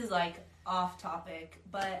 This is like off topic,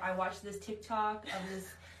 but I watched this TikTok of this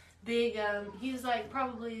big, he was like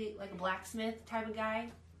probably like a blacksmith type of guy.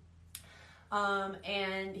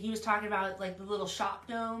 And he was talking about like the little shop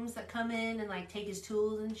gnomes that come in and like take his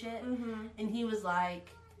tools and shit. Mm-hmm. And he was like,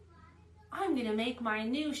 I'm gonna make my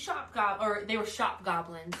new or they were shop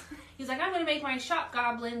goblins. He's like, I'm gonna make my shop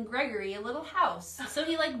goblin Gregory a little house. So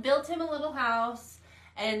he like built him a little house,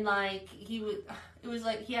 and like it was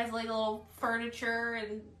like he has like a little furniture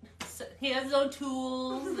and he has his own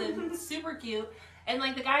tools and super cute. And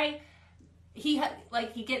like the guy, he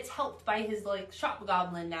gets helped by his like shop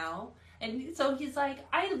goblin now. And so he's like,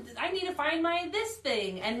 I need to find this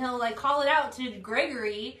thing. And he'll like call it out to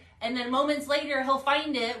Gregory. And then moments later, he'll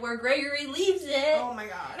find it where Gregory leaves it. Oh my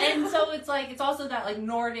god. And so it's like, it's also that like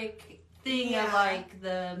Nordic thing of like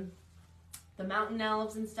the mountain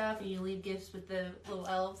elves and stuff. And you leave gifts with the little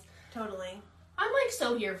elves. Totally. I'm like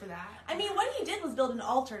so here for that. I mean, what he did was build an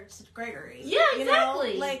altar to Gregory. Yeah,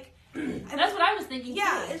 exactly. You know? Like, that's what I was thinking too.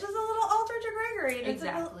 It's just a little altar to Gregory. And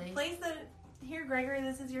exactly. It's a place that, here, Gregory,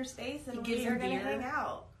 this is your space, and we are going to hang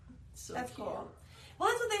out. So that's cute. Cool. Well,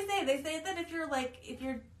 that's what they say. They say that if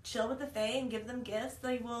you're chill with the Fae and give them gifts,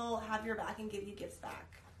 they will have your back and give you gifts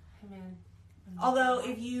back. Amen. Although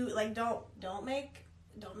if you like, don't make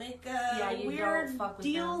weird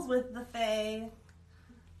deals with the Fae.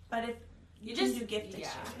 But if you just do gift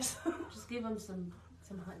exchanges, just give them some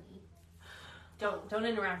honey. Don't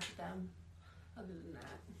interact with them. Other than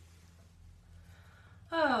that.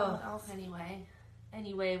 Oh,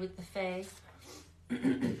 anyway, with the Fae.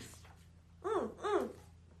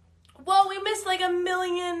 Well, we missed like a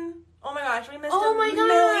million. Oh my gosh, we missed a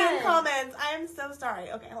million comments. I'm so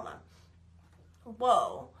sorry. Okay, hold on.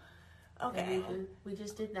 Whoa. Okay. We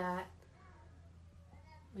just did that.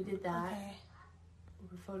 We did that. Okay.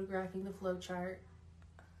 We're photographing the flow chart.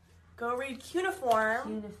 Go read Cuneiform.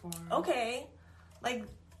 Cuneiform. Okay. Like,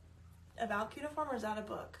 about Cuneiform, or is that a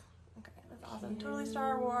book? Okay, that's awesome. Totally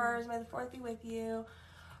Star Wars. May the Fourth be with you.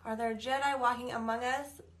 Are there Jedi walking among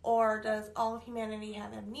us, or does all of humanity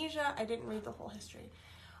have amnesia? I didn't read the whole history.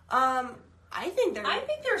 I think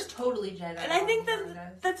there's totally Jedi. And I think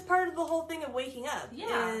that's part of the whole thing of waking up.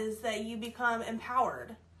 Yeah. Is that you become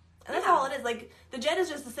empowered. And that's all it is. Like, the Jedi is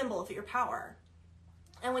just a symbol of your power.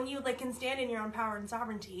 And when you like can stand in your own power and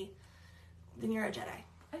sovereignty, then you're a Jedi.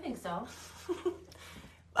 I think so.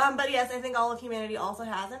 But yes, I think all of humanity also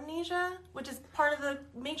has amnesia, which is part of the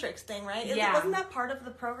Matrix thing, right? Wasn't that part of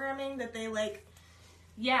the programming that they like?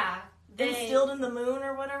 Yeah. Instilled in the moon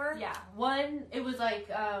or whatever? Yeah. One, it was like,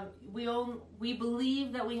 we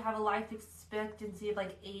believe that we have a life expectancy of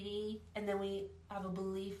like 80, and then we have a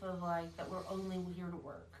belief of like that we're only here to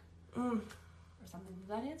work. Or something. Does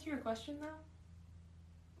that answer your question though?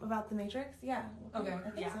 About the Matrix? Yeah. Okay. I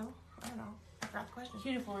think so. I don't know. I forgot the question.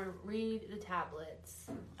 Cuneiform, read the tablets.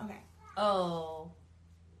 Okay. Oh.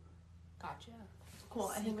 Gotcha.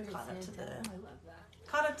 Cool. I think we caught up to the... I love that.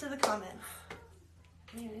 Caught up to the comments.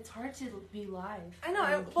 Man, it's hard to be live. I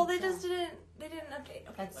know. Well, they didn't update.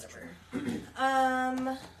 Okay, that's whatever. True.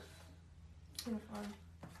 Cuneiform.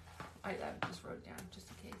 I just wrote it down just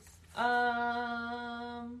in case.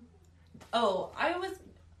 Oh, I was...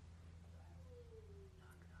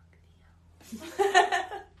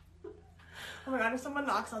 Oh my god, if someone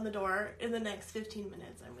knocks on the door in the next 15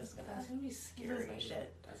 minutes, I'm just gonna... That's gonna be scary.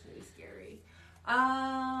 That's gonna be scary.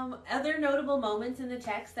 Other notable moments in the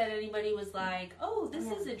text that anybody was like, oh, this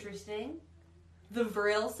is interesting. The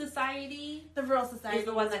Vril Society. The Vril Society is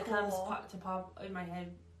the one that comes to pop in my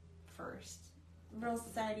head first. Vril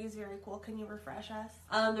Society is very cool. Can you refresh us?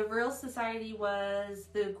 The Vril Society was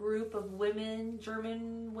the group of women,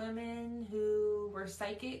 German women, who were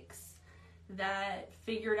psychics that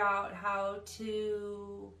figured out how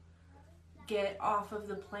to get off of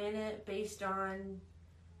the planet based on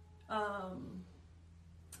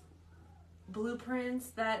blueprints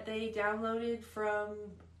that they downloaded from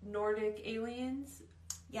Nordic aliens.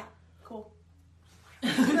 Yeah, cool.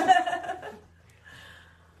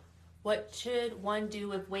 What should one do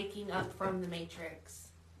with waking up from the Matrix?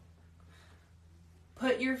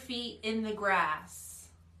 Put your feet in the grass.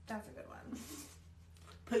 That's a good one.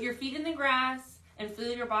 Put your feet in the grass and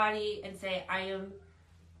feel your body and say, I am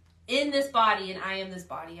in this body and I am this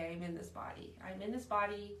body. I am in this body. I am in this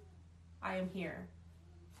body. I am here.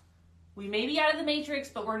 We may be out of the Matrix,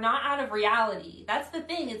 but we're not out of reality. That's the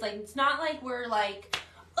thing. It's like, it's not like we're like,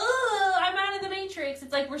 oh, I'm out of the Matrix.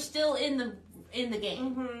 It's like we're still in the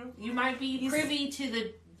game. Mm-hmm. You might be privy to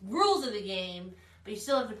the rules of the game, but you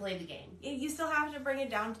still have to play the game. You still have to bring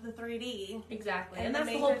it down to the 3D. Exactly. And that's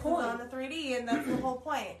the whole point. Is on the 3D, and that's the whole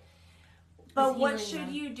point. But what should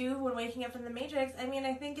you do when waking up from the Matrix? I mean,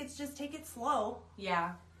 I think it's just take it slow.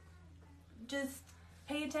 Yeah. Just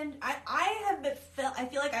pay attention. I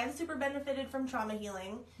feel like I've super benefited from trauma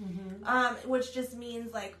healing, which just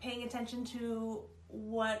means like paying attention to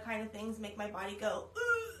what kind of things make my body go,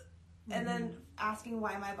 and then asking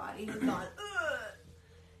why my body has gone,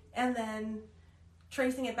 and then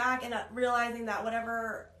tracing it back and realizing that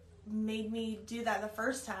whatever made me do that the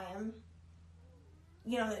first time,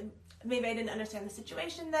 you know, maybe I didn't understand the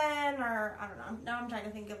situation then, or I don't know. Now I'm trying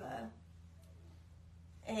to think of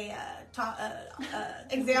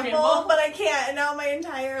example, but I can't. And now my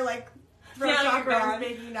entire throat chakra is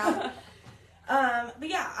making out. But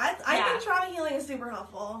yeah, I think trauma healing is super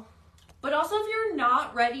helpful. But also, if you're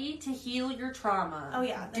not ready to heal your trauma,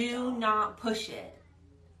 do not push it.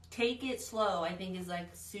 Take it slow. I think is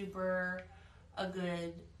super a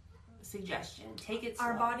good suggestion. Take it slow.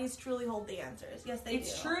 Our bodies truly hold the answers. Yes, they do.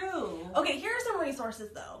 It's true. Okay, here are some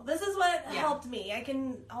resources though. This is what helped me.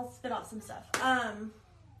 I'll spit off some stuff.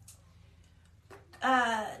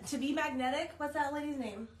 To Be Magnetic. What's that lady's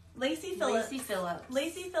name? Lacey Phillips.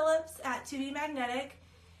 Lacey Phillips at To Be Magnetic.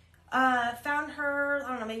 Found her, I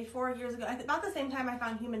don't know, maybe 4 years ago. About the same time I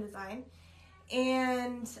found Human Design.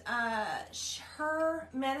 And her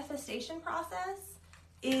manifestation process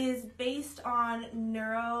is based on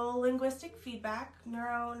neuro-linguistic feedback,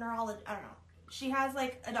 neurology, I don't know. She has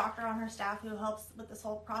a doctor on her staff who helps with this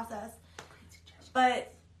whole process.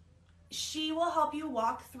 But she will help you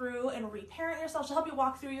walk through and reparent yourself. She'll help you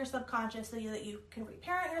walk through your subconscious so that you can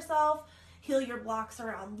reparent yourself, heal your blocks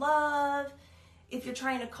around love. If you're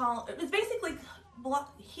trying to it's basically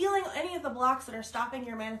healing any of the blocks that are stopping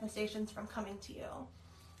your manifestations from coming to you.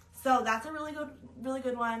 So that's a really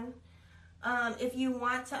good one. If you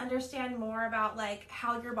want to understand more about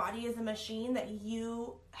how your body is a machine that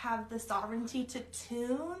you have the sovereignty to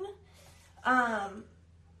tune,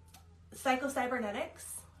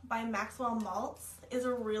 Psycho-Cybernetics by Maxwell Maltz is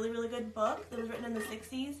a really good book that was written in the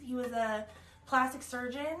 60s. He was a plastic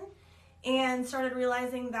surgeon and started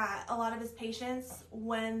realizing that a lot of his patients,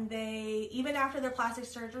 even after their plastic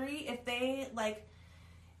surgery, if they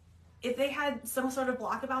had some sort of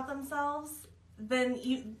block about themselves, then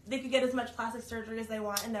they could get as much plastic surgery as they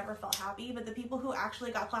want and never felt happy. But the people who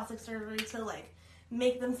actually got plastic surgery to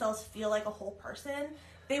make themselves feel like a whole person,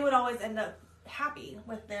 they would always end up happy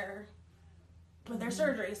with their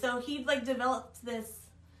surgery. So he developed this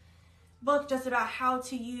book just about how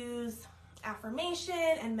to use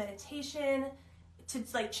affirmation and meditation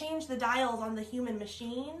to change the dials on the human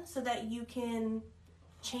machine so that you can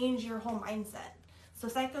change your whole mindset. So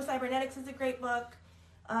Psycho-Cybernetics is a great book.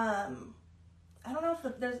 I don't know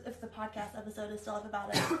if the podcast episode is still up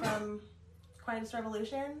about it from Quietus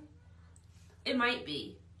Revolution. It might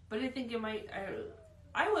be, but I think it might.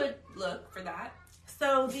 I would look for that.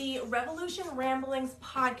 So the Revolution Ramblings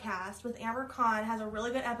podcast with Amber Khan has a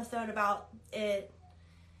really good episode about it,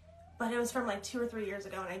 but it was from 2 or 3 years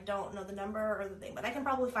ago, and I don't know the number or the thing, but I can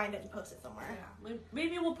probably find it and post it somewhere. Yeah,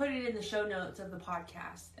 maybe we'll put it in the show notes of the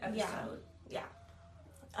podcast episode. Yeah.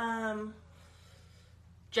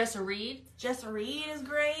 Jessa Reed. Jessa Reed is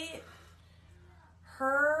great.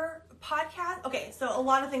 Her podcast, okay, so a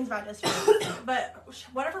lot of things about Jessa Reed, but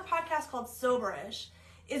whatever podcast called Soberish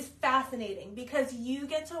is fascinating because you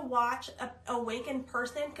get to watch a awakened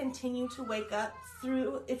person continue to wake up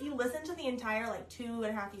through, if you listen to the entire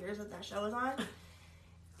 2.5 years that show is on,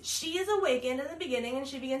 she is awakened in the beginning and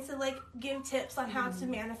she begins to give tips on how to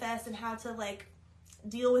manifest and how to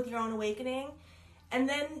deal with your own awakening. And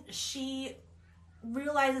then she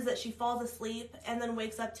realizes that she falls asleep and then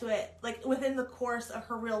wakes up to it within the course of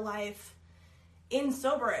her real life in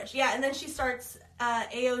Soberish. Yeah, and then she starts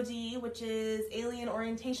AOD, which is Alien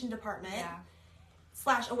Orientation Department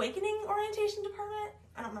 / Awakening Orientation Department.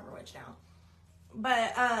 I don't remember which now.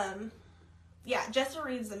 But yeah, Jessa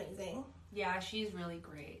Reed's amazing. Yeah, she's really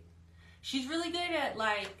great. She's really good at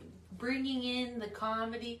bringing in the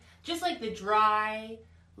comedy, just the dry,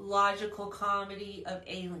 logical comedy of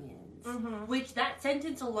Aliens. Mm-hmm. Which that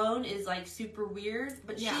sentence alone is super weird,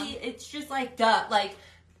 but it's just duh,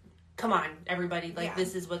 come on, everybody,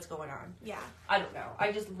 this is what's going on. Yeah. I don't know.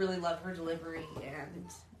 I just really love her delivery and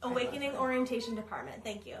Awakening Orientation Department.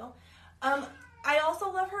 Thank you. I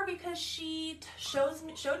also love her because she showed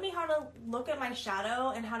me how to look at my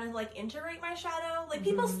shadow and how to integrate my shadow.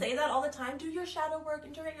 People say that all the time, do your shadow work,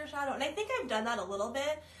 integrate your shadow. And I think I've done that a little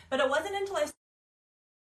bit, but it wasn't until I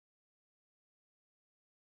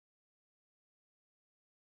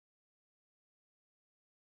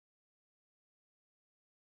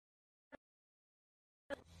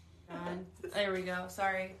there we go.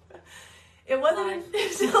 Sorry. It wasn't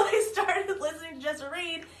until I started listening to Just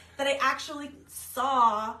Read that I actually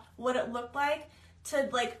saw what it looked like to,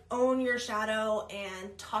 like, own your shadow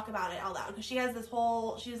and talk about it out loud. Because she has this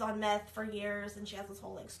whole, she was on meth for years, and she has this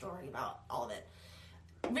whole, like, story about all of it.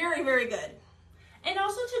 Very, very good. And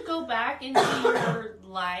also to go back into your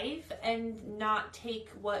life and not take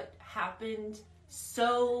what happened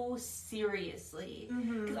so seriously.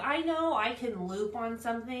 Because I know I can loop on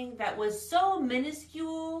something that was so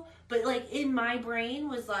minuscule, but, like, in my brain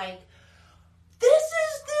was like, this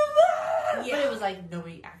is the... Yeah. But it was like,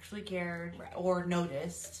 nobody actually cared or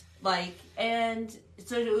noticed. Like, and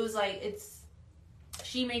so it was like,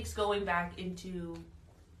 she makes going back into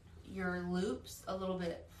your loops a little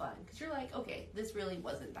bit fun. Because you're like, okay, this really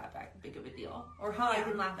wasn't that big of a deal. Or how I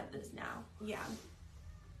can laugh at this now. Yeah.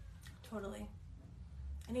 Totally.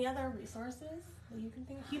 Any other resources that you can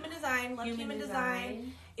think of? Human Design. Love Human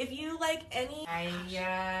Design. If you like any...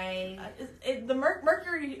 the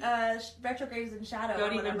Mercury retrograde is in shadow.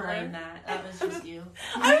 Don't even blame that. That was just you.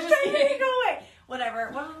 I was trying to make it go away.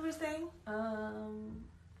 Whatever. What were we saying?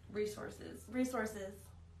 Resources.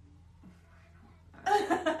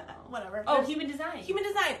 Whatever. Oh, Human Design. Human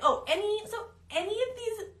Design. Oh, any of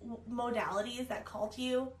these modalities that call to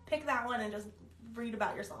you, pick that one and just read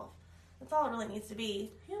about yourself. That's all it really needs to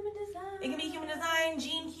be. Human Design. It can be Human Design,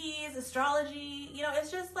 Gene Keys, astrology. You know,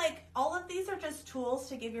 it's just like all of these are just tools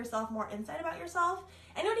to give yourself more insight about yourself.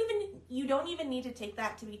 And you don't even need to take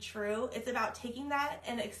that to be true. It's about taking that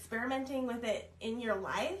and experimenting with it in your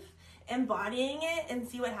life, embodying it and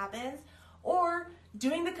see what happens, or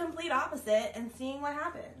doing the complete opposite and seeing what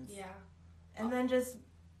happens. Yeah. And then just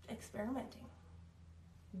experimenting.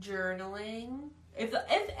 Journaling. If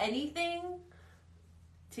anything,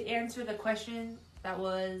 to answer the question that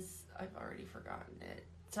was, I've already forgotten it.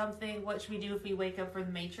 Something, what should we do if we wake up from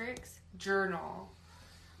the Matrix? Journal.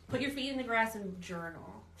 Put your feet in the grass and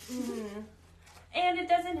journal. Mm-hmm. And it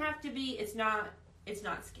doesn't have to be, it's not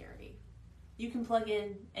scary. You can plug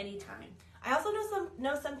in anytime. I also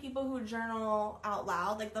know some people who journal out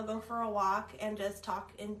loud. Like, they'll go for a walk and just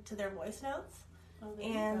talk into their voice notes. Oh,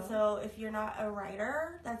 and so if you're not a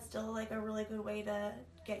writer, that's still, like, a really good way to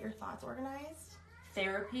get your thoughts organized.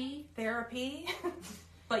 Therapy.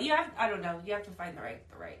 But you have to find the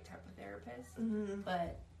right type of therapist. Mm-hmm.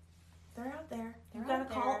 But they're out there. You've got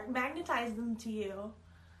to magnetize them to you.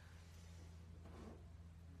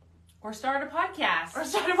 Or start a podcast.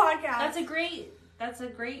 That's a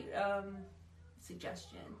great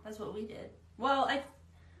suggestion. That's what we did. Well,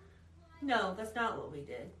 no, that's not what we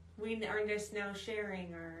did. We are just now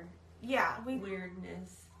sharing our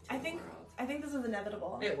weirdness. I think this was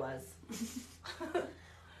inevitable. It was.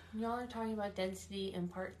 Y'all are talking about density in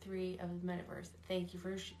part 3 of the Metaverse. Thank you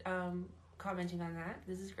for commenting on that.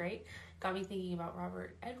 This is great. Got me thinking about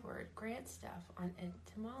Robert Edward Grant stuff on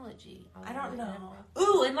etymology. I don't know.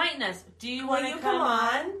 Ooh, enlighten us. Do you want to come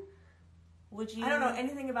on? Would you? I don't know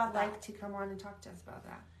anything about that. Like to come on and talk to us about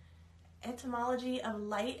that? Etymology of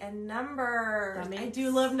light and numbers. I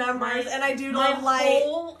do love numbers, and I do love light. My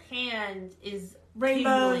whole hand is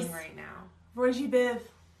rainbows right now. Roji Biv.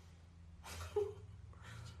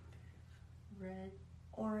 Red,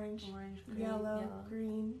 orange, green, yellow,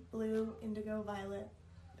 green, blue, indigo, violet.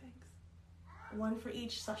 Thanks. One for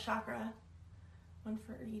each chakra.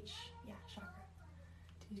 Chakra.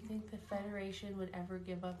 Do you think the Federation would ever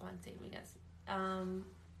give up on saving us?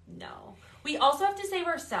 No. We also have to save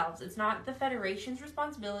ourselves. It's not the Federation's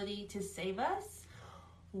responsibility to save us.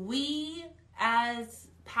 We, as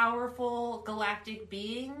powerful galactic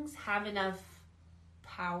beings, have enough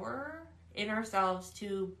power in ourselves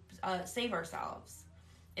to save ourselves.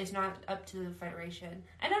 It's not up to the Federation.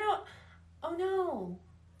 And I don't... Oh, no.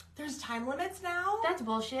 There's time limits now? That's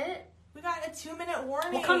bullshit. We got a 2-minute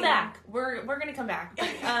warning. We'll come back. We're going to come back.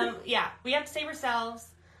 But, yeah, we have to save ourselves.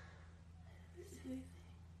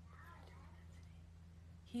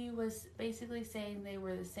 He was basically saying they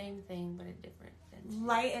were the same thing, but a different density.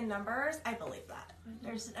 Light and numbers, I believe that.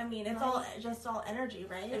 It's all energy,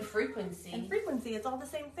 right? And frequency. It's all the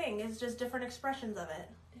same thing. It's just different expressions of it.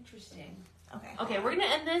 Interesting. Okay, we're going to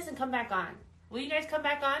end this and come back on. Will you guys come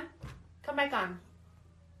back on? Come back on.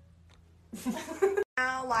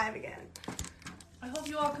 Now live again. I hope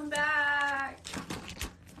you all come back.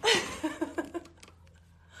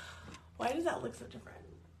 Why does that look so different?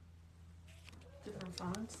 Different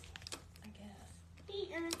fonts? I guess.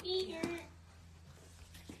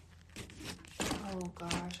 Oh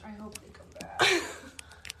gosh, I hope they come back.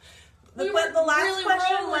 The last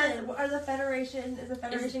question was, is the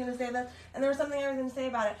Federation going to save us? And there was something I was going to say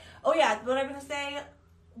about it. Oh yeah, what I'm going to say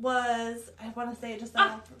was, I want to say it just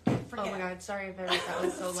now. forget. Oh my god, sorry if that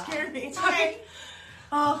was so loud. Scared me. Hi.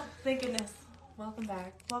 Oh, thank goodness. Welcome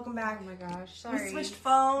back. Welcome back. Oh my gosh, sorry. We switched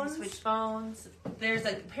phones. There's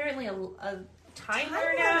apparently a timer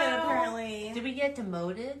limit, now. apparently. Did we get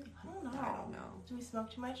demoted? I don't know. Do we smoke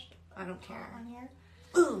too much? I don't care. On here?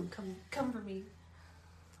 Ooh, come for me.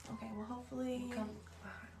 Okay, well hopefully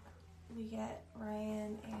we get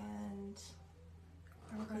Ryan and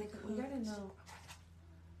we gotta know.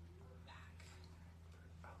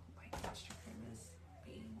 Oh, my Instagram is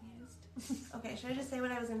being used. Okay, should I just say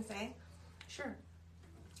what I was gonna say? Sure.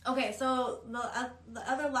 Okay, so the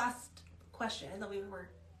other last question that we were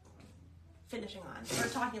finishing on, or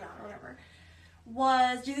talking about, or whatever,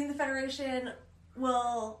 was, do you think the Federation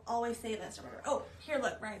will always save us, or whatever? Oh, here,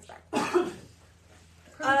 look, Ryan's back.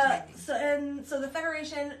 So the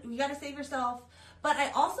Federation, you gotta save yourself, but I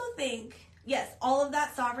also think, yes, all of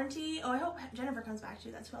that sovereignty, I hope Jennifer comes back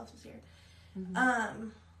too, that's who else was here. Mm-hmm.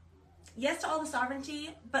 Yes to all the sovereignty,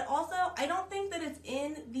 but also, I don't think that it's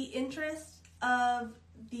in the interest of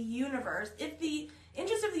the universe. If the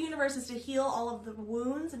interest of the universe is to heal all of the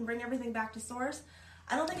wounds and bring everything back to source,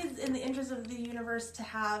 I don't think it's in the interest of the universe to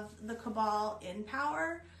have the Cabal in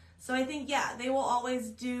power. So I think, yeah, they will always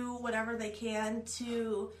do whatever they can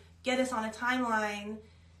to get us on a timeline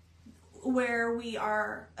where we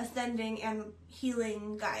are ascending and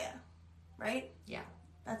healing Gaia, right? Yeah.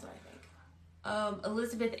 That's what I think.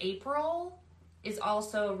 Elizabeth April is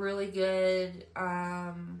also a really good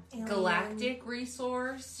galactic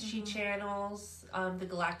resource. Mm-hmm. She channels the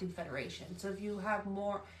Galactic Federation. So if you have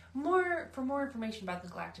more information about the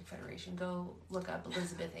Galactic Federation, go look up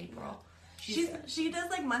Elizabeth April. She does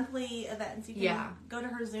like monthly events. You can go to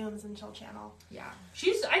her Zooms and she'll channel. Yeah,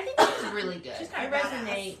 I think she's really good. I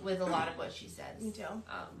resonate with a lot of what she says. Me too.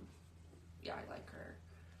 Yeah, I like her.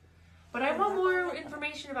 But I want more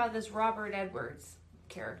information about this Robert Edwards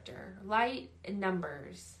character. Light and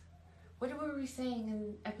numbers. What were we saying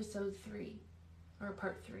in episode 3 or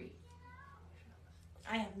part 3?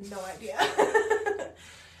 I have no idea.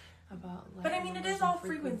 About light, but I mean, it is all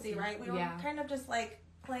frequency, right? We were kind of just like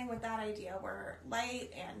playing with that idea where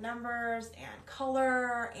light and numbers and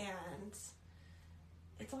color and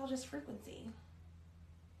it's all just frequency.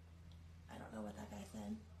 I don't know what that guy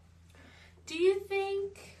said. Do you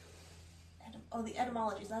think? The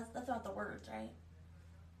etymologies. That's about the words, right?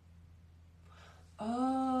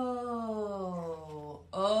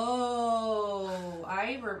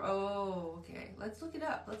 Okay. Let's look it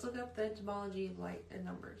up. Let's look up the etymology of light and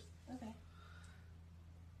numbers. Okay.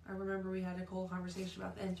 I remember we had a whole conversation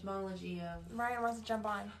about the etymology of... Ryan wants to jump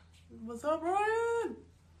on. What's up, Ryan?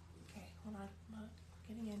 Okay, hold on. I'm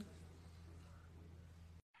getting in.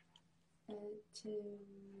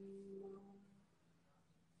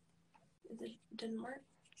 It didn't work.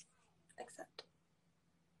 Accept.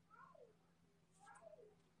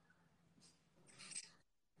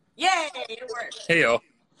 Yay! It worked. Hey, yo.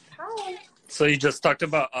 Hi. So you just talked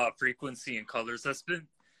about frequency and colors. That's been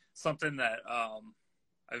something that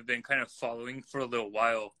I've been kind of following for a little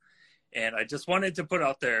while. And I just wanted to put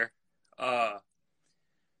out there. And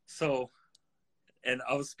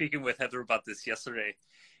I was speaking with Heather about this yesterday.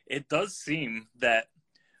 It does seem that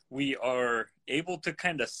we are able to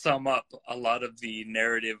kind of sum up a lot of the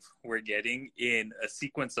narrative we're getting in a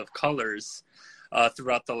sequence of colors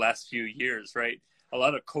throughout the last few years, right? A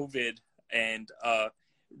lot of COVID and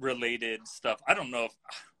related stuff. I don't know if,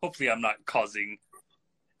 hopefully I'm not causing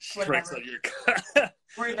strikes on your...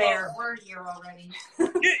 We're there. We're here already.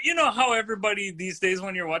 You know how everybody these days,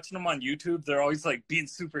 when you're watching them on YouTube, they're always like being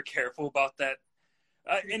super careful about that.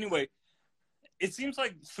 Anyway, it seems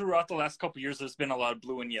like throughout the last couple of years, there's been a lot of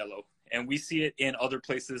blue and yellow, and we see it in other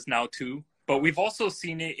places now too. But we've also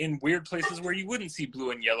seen it in weird places where you wouldn't see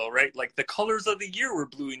blue and yellow, right? Like the colors of the year were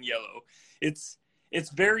blue and yellow. It's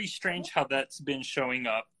very strange how that's been showing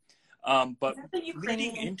up. But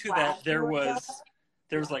leading into that, there was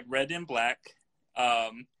like red and black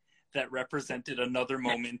that represented another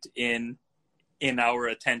moment in our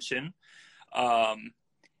attention.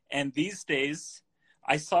 And these days,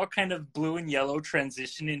 I saw kind of blue and yellow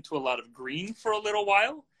transition into a lot of green for a little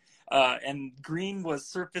while. And green was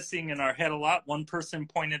surfacing in our head a lot. One person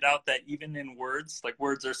pointed out that even in words, like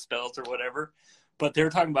words are spells or whatever, but they were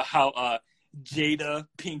talking about how Jada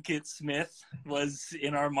Pinkett Smith was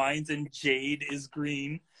in our minds, and jade is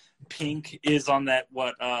green. Pink is on that,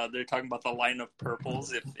 they're talking about the line of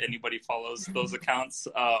purples, if anybody follows those accounts,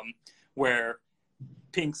 where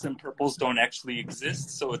pinks and purples don't actually exist,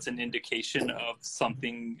 so it's an indication of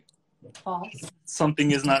something false.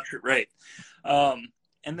 Something is not true, right?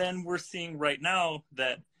 And then we're seeing right now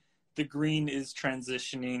that the green is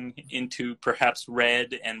transitioning into perhaps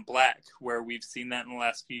red and black, where we've seen that in the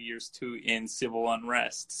last few years too in civil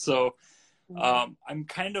unrest. So I'm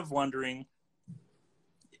kind of wondering,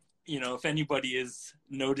 if anybody is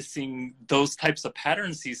noticing those types of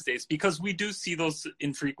patterns these days, because we do see those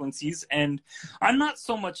infrequencies. And I'm not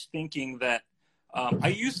so much thinking that, I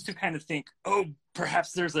used to kind of think, oh,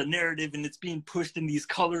 perhaps there's a narrative and it's being pushed and these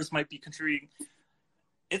colors might be contributing.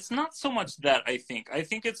 It's not so much that, I think. I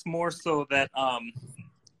think it's more so that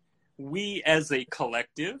we as a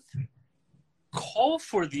collective call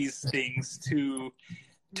for these things to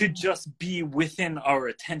just be within our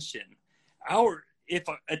attention. If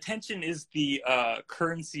attention is the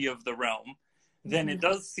currency of the realm, then it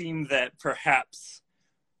does seem that perhaps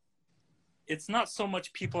it's not so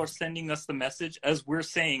much people are sending us the message as we're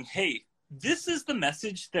saying, hey, this is the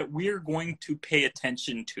message that we're going to pay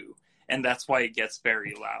attention to. And that's why it gets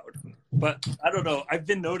very loud. But I don't know. I've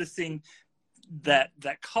been noticing that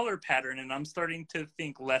color pattern, and I'm starting to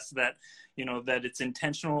think less that, that it's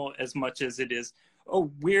intentional as much as it is,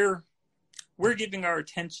 oh, we're giving our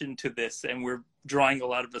attention to this and we're drawing a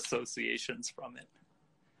lot of associations from it.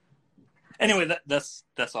 Anyway, that's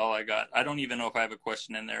all I got. I don't even know if I have a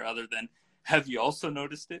question in there other than, have you also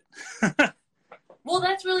noticed it? Well,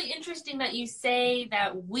 that's really interesting that you say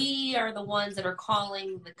that we are the ones that are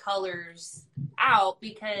calling the colors out,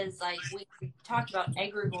 because like we talked about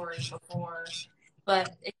egregores before,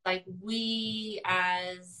 but it's like we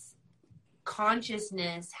as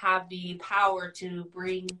consciousness have the power to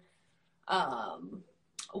bring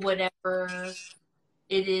whatever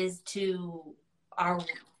it is to our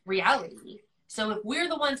reality. So if we're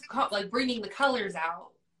the ones bringing the colors out,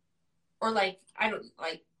 or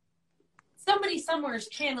somebody somewhere is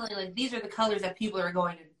channeling, like, these are the colors that people are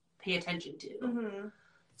going to pay attention to. Mm-hmm.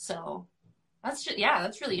 So that's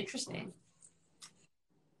really interesting.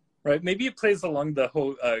 Right. Maybe it plays along the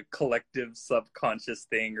whole collective subconscious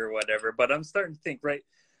thing or whatever, but I'm starting to think, right.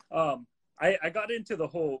 I got into the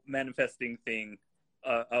whole manifesting thing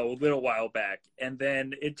a little while back, and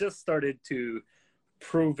then it just started to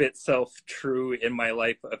prove itself true in my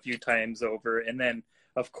life a few times over. And then,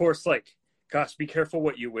 of course, like, gosh, be careful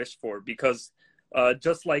what you wish for, because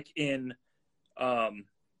just like in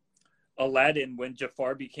Aladdin, when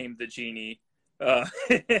Jafar became the genie,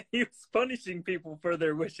 he was punishing people for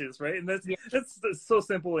their wishes, right? And that's so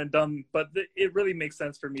simple and dumb, but it really makes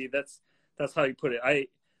sense for me. That's how you put it.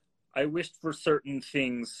 I wished for certain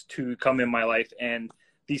things to come in my life, and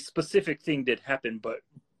the specific thing did happen, but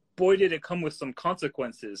boy, did it come with some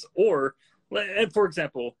consequences. Or, for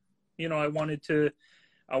example, I wanted to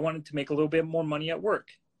make a little bit more money at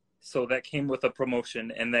work. So that came with a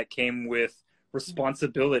promotion, and that came with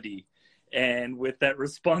responsibility. And with that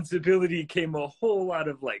responsibility came a whole lot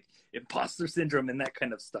of like imposter syndrome and that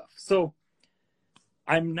kind of stuff. So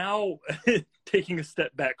I'm now taking a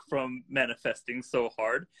step back from manifesting so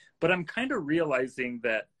hard, but I'm kind of realizing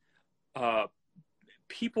that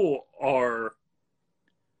people are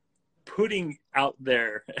putting out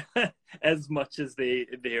there as much as they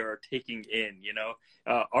are taking in.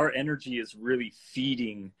 Our energy is really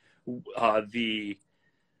feeding the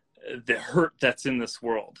hurt that's in this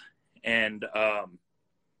world. And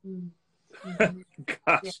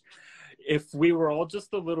gosh, if we were all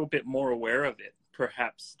just a little bit more aware of it,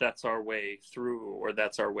 perhaps that's our way through, or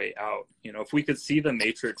that's our way out. If we could see the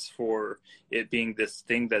matrix for it being this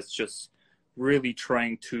thing that's just really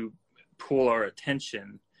trying to pull our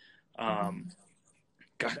attention.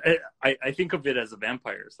 God, I think of it as a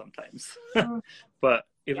vampire sometimes. But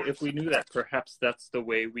if we knew that, perhaps that's the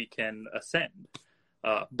way we can ascend.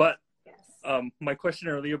 But my question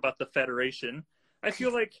earlier about the Federation, I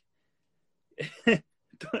feel like,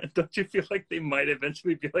 don't you feel like they might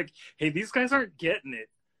eventually be like, hey, these guys aren't getting it.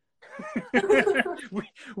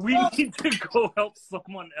 we need to go help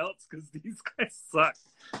someone else because these guys suck.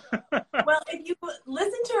 Well, if you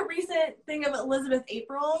listen to a recent thing of Elizabeth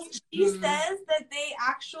April, she says that they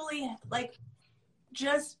actually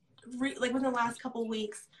within the last couple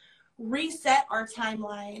weeks reset our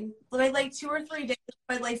timeline like 2 or 3 days,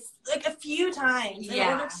 but like a few times in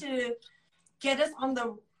order to get us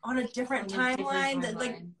on a different timeline, that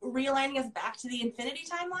like realigning us back to the infinity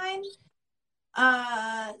timeline.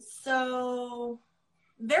 So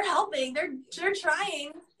they're helping. They're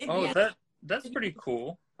trying. That's pretty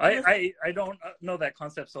cool. I don't know that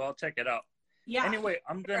concept, so I'll check it out. Yeah. Anyway,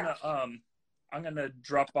 I'm gonna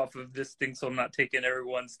drop off of this thing, so I'm not taking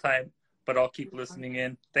everyone's time, but I'll keep listening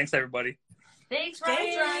in. Thanks, everybody. Thanks,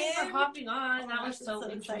 Ryan, for hopping on. That was so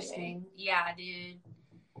interesting. Exciting. Yeah, dude.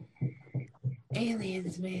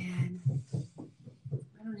 Aliens, man.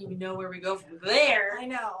 I don't even know where we go from there. I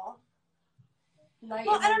know. Well,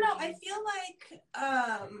 I don't know. I feel like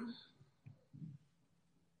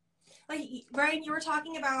Brian, you were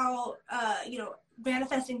talking about,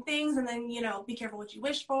 manifesting things, and then, be careful what you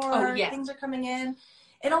wish for. Oh, yeah. Things are coming in.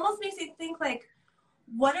 It almost makes me think, like,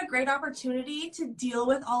 what a great opportunity to deal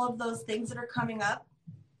with all of those things that are coming up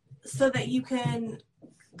so that you can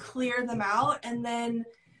clear them out. And then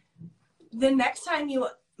the next time you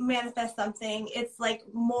manifest something, it's, like,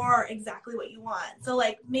 more exactly what you want. So,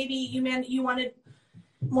 like, maybe you wanted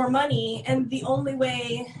more money, and the only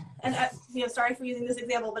way, and sorry for using this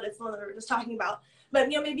example, but it's the one that we were just talking about, but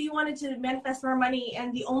maybe you wanted to manifest more money,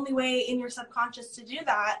 and the only way in your subconscious to do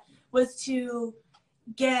that was to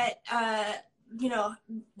get a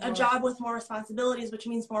job with more responsibilities, which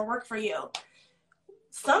means more work for you.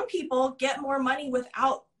 Some people get more money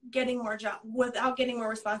without getting more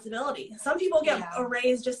responsibility. Some people get a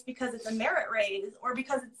raise just because it's a merit raise, or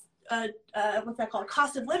because it's what's that called,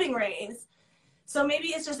 cost of living raise. So maybe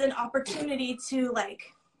it's just an opportunity to,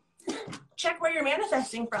 like, check where you're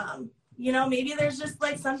manifesting from. Maybe there's just,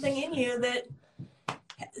 like, something in you that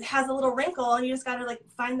has a little wrinkle, and you just got to, like,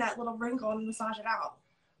 find that little wrinkle and massage it out.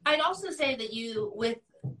 I'd also say that with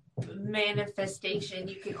manifestation,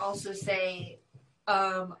 you can also say,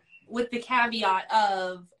 with the caveat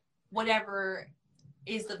of whatever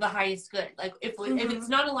is the highest good. Like, if it's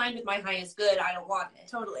not aligned with my highest good, I don't want it.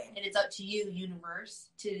 Totally. And it's up to you, universe,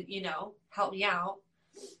 to, help me out.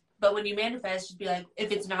 But when you manifest, just be like,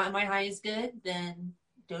 if it's not my highest good, then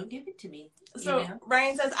don't give it to me. So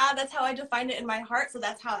Ryan says, that's how I defined it in my heart, so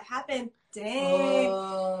that's how it happened. Dang.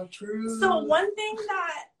 Oh, true. So one thing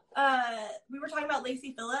that we were talking about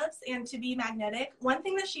Lacey Phillips and to be magnetic, one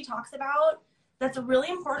thing that she talks about that's a really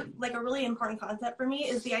important concept for me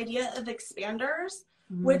is the idea of expanders,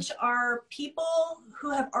 which are people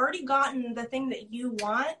who have already gotten the thing that you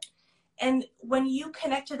want. And when you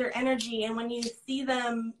connect to their energy and when you see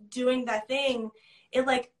them doing that thing, it,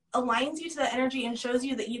 like, aligns you to that energy and shows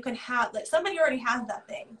you that you can have, like, somebody already has that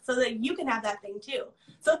thing, so that you can have that thing too.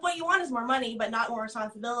 So if what you want is more money but not more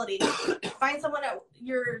responsibility, find someone at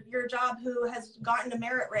your job who has gotten a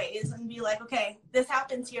merit raise and be like, okay, this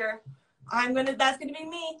happens here. That's gonna be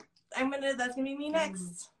me. That's gonna be me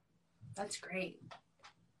next. That's great.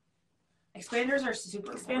 Expanders are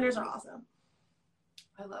super. Expanders are awesome.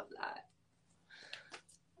 I love that.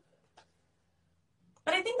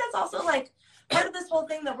 But I think that's also, like, part of this whole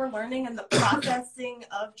thing that we're learning and the processing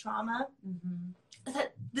of trauma is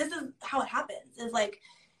that this is how it happens. Is like,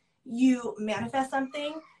 you manifest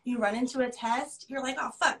something, you run into a test, you're like, oh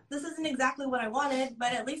fuck, this isn't exactly what I wanted,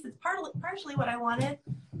 but at least it's partially what I wanted,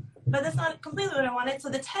 but that's not completely what I wanted. So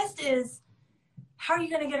the test is, how are you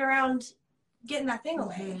going to get around getting that thing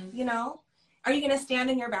away? Are you going to stand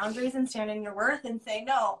in your boundaries and stand in your worth and say,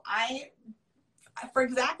 no, for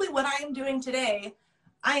exactly what I am doing today,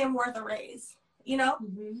 I am worth a raise,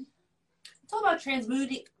 It's all about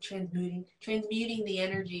transmuting the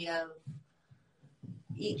energy of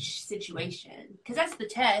each situation. Because that's the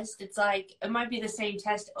test. It's like, it might be the same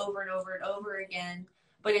test over and over and over again,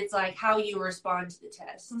 but it's like how you respond to the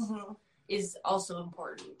test is also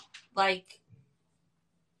important. Like,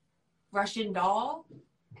 Russian Doll.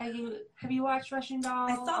 Have you watched Russian Doll?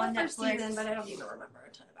 I saw on the first Netflix? season, but I don't even remember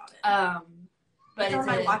a ton about it. But it's on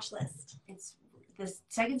my watch list. The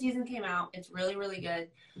second season came out. It's really, really good.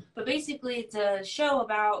 But basically, it's a show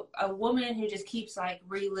about a woman who just keeps, like,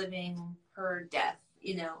 reliving her death,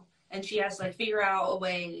 and she has to, like, figure out a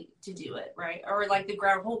way to do it, right? Or, like, the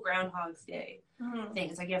whole Groundhog's Day thing.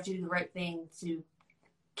 It's like you have to do the right thing to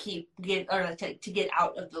get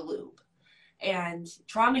out of the loop. And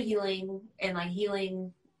trauma healing and, like,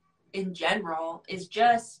 healing in general is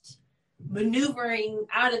just maneuvering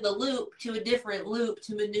out of the loop to a different loop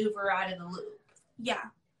to maneuver out of the loop.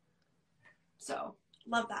 Yeah. So.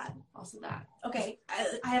 Love that. Also that. Okay.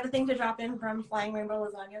 I have a thing to drop in from Flying Rainbow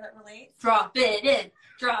Lasagna that relates. Drop it in.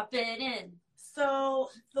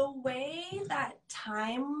 So the way that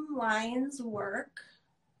timelines work,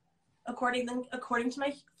 according to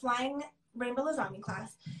my Flying Rainbow Lasagna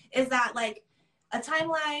class, is that, like, a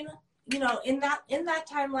timeline, in that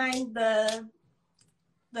timeline,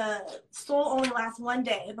 the soul only lasts one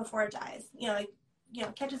day before it dies.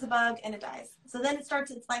 Catches a bug and it dies. So then it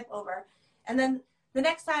starts its life over. And then the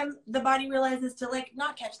next time the body realizes to, like,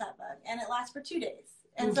 not catch that bug, and it lasts for 2 days.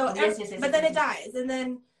 And so, but then it dies, and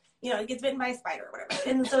then, it gets bitten by a spider or whatever.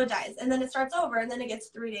 And so it dies. And then it starts over, and then it gets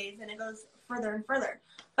 3 days, and it goes further and further.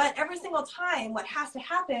 But every single time, what has to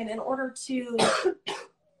happen in order to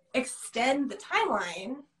extend the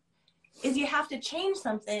timeline is you have to change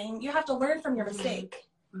something. You have to learn from your mistake.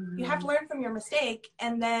 You have to learn from your mistake,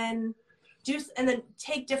 and then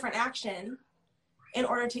take different action in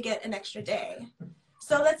order to get an extra day.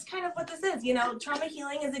 So that's kind of what this is. You know, trauma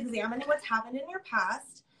healing is examining what's happened in your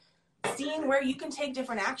past, seeing where you can take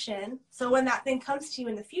different action. So when that thing comes to you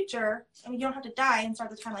in the future, I mean, you don't have to die and start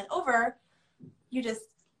the timeline over. You just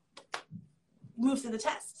move through the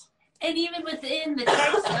test. And even within the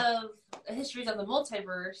text of Histories of the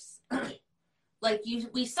Multiverse, like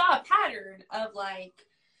we saw a pattern of like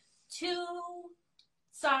two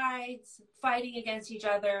sides fighting against each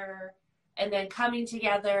other and then coming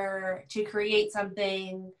together to create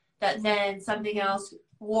something that then something else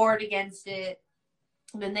warred against it.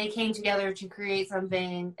 And then they came together to create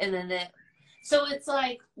something, and then so it's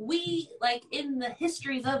like we, like in the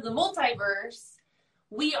Histories of the Multiverse,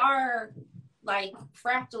 we are like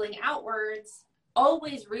fractaling outwards,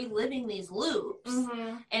 always reliving these loops.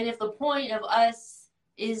 Mm-hmm. And if the point of us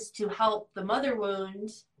is to help the mother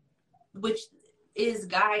wound, which is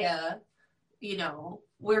Gaia, you know,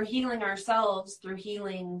 we're healing ourselves through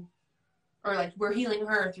healing, or like we're healing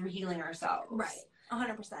her through healing ourselves. Right.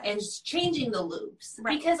 100%. And changing the loops.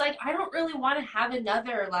 Right. Because like I don't really want to have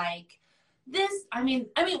another like this. I mean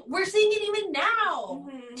we're seeing it even now.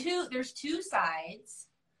 Mm-hmm. There's two sides.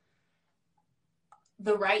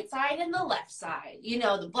 The right side and the left side. You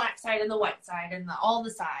know, the black side and the white side and all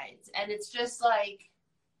the sides. And it's just like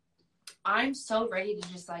I'm so ready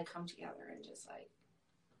to just like come together and just like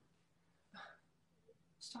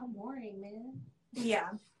stop worrying, man.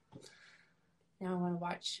 Yeah. Now I want to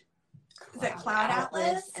watch Is it Cloud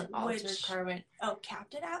Atlas and Altered Carbon. Oh,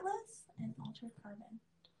 Captain Atlas and Altered Carbon.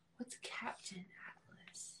 What's Captain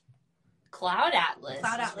Atlas? Cloud Atlas.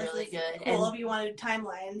 Cloud is Atlas really is good. cool And if you wanted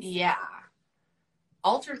timelines. yeah.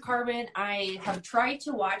 Altered Carbon, I have tried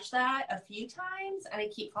to watch that a few times and I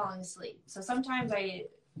keep falling asleep. So sometimes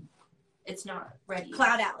it's not ready.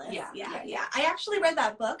 Cloud Atlas. Yeah. I actually read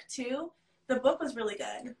that book too. The book was really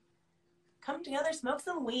good. Come together, smoke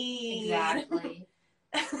some weed. Exactly.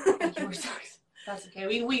 That's okay.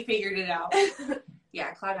 We figured it out.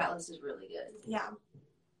 Yeah, Cloud Atlas is really good. Yeah.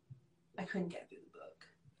 I couldn't get through the book.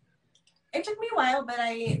 It took me a while, but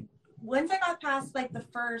once I got past like the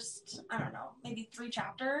first, I don't know, maybe 3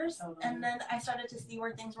 chapters, and then I started to see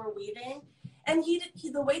where things were weaving. And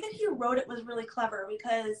the way that he wrote it was really clever,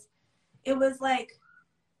 because it was like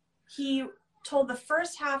he told the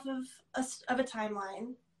first half of a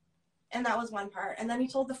timeline, and that was one part, and then he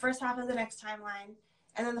told the first half of the next timeline,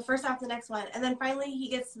 and then the first half of the next one, and then finally he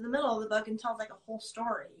gets to the middle of the book and tells like a whole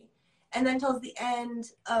story, and then tells the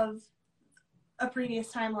end of a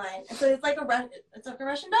previous timeline. And so it's like a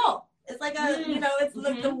Russian doll. It's like a, you know, it's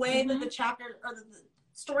the way that the chapter or the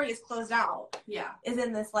story is closed out. Yeah. Is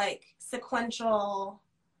in this like sequential,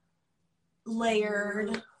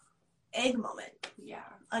 layered egg moment. Yeah.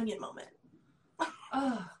 Onion moment.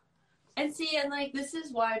 And see, and like this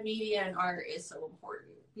is why media and art is so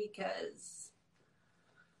important, because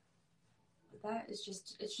that is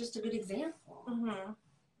it's just a good example. Mm-hmm. I'm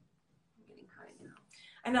getting high now.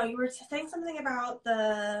 I know you were saying something about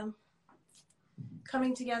the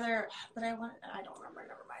coming together, but I don't remember.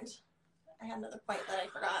 Never mind. I had another point that I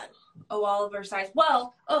forgot. Oh, all of our sides.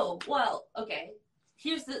 Well, okay.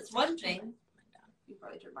 Here's this one thing. You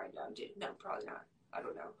probably turned mine down too. No, probably not. I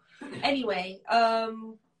don't know. Anyway,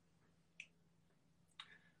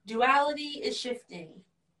 duality is shifting.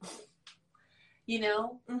 You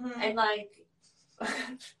know? Mm-hmm. And like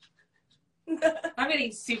I'm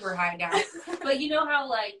getting super high now. But you know how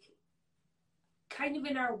like kind of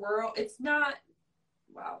in our world, it's not,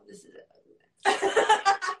 wow, this is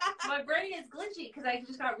my brain is glitchy because I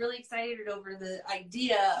just got really excited over the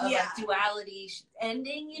idea of like duality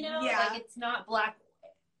ending, you know? Yeah. Like it's not black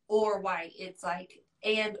or white. It's like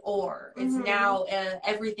and or. It's now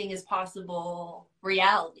everything is possible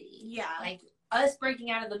reality. Yeah. Like us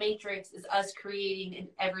breaking out of the matrix is us creating, and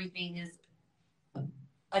everything is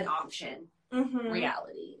an option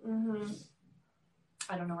reality. Mm-hmm.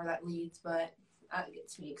 I don't know where that leads, but it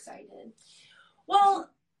gets me excited. Well,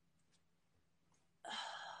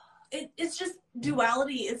 it's just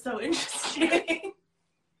duality is so interesting.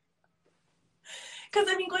 Because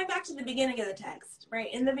I mean, going back to the beginning of the text, right?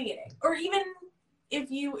 In the beginning, or even if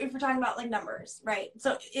we're talking about like numbers, right?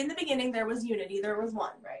 So in the beginning there was unity, there was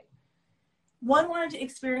one, right? One wanted to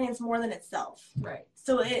experience more than itself, right?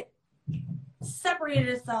 So it separated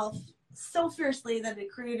itself so fiercely that it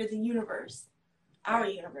created the universe, our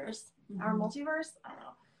universe, our multiverse. I don't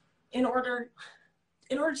know. In order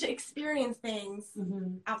to experience things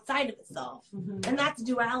outside of itself, and that's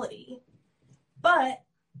duality. But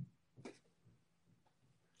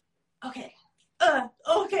okay,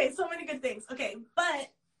 so many good things. Okay,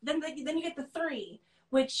 but then you get the 3,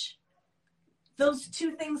 which those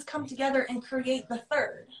two things come together and create the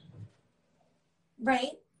third.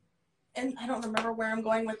 Right? And I don't remember where I'm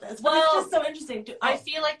going with this, but it's just so interesting. I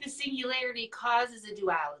feel like the singularity causes a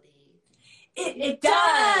duality. It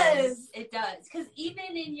does. It does. Because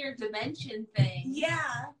even in your dimension thing,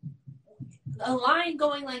 yeah, a line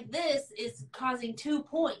going like this is causing 2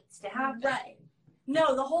 points to happen. Right.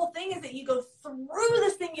 No, the whole thing is that you go through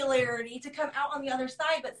the singularity to come out on the other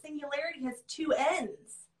side, but singularity has two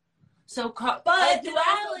ends. So, but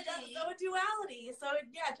duality. So a duality. So it,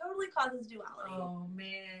 totally causes duality. Oh,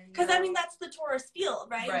 man. Because, I mean, that's the torus field,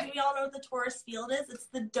 right? Do we all know what the torus field is? It's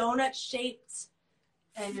the donut-shaped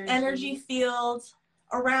energy field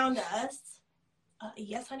around us.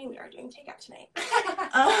 Yes, honey, we are doing takeout tonight.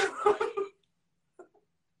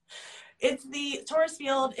 It's the torus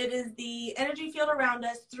field. It is the energy field around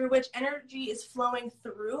us through which energy is flowing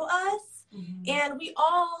through us. Mm-hmm. And we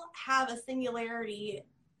all have a singularity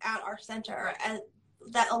at our center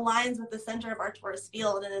that aligns with the center of our torus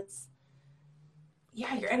field. And it's,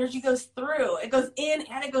 your energy goes through. It goes in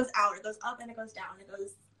and it goes out. It goes up and it goes down. It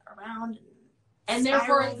goes around. And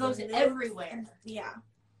therefore it goes everywhere. And,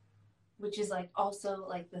 which is like also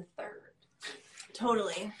like the third.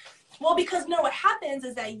 Totally. Well, because what happens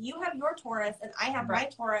is that you have your torus and I have my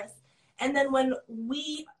torus. And then when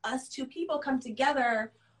us two people come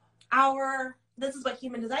together, this is what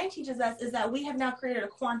human design teaches us, is that we have now created a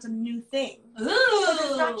quantum new thing. Ooh. So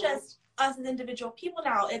it's not just us as individual people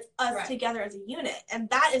now, it's us together as a unit. And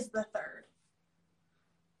that is the third.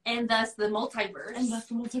 And thus the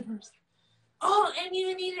multiverse. Oh, and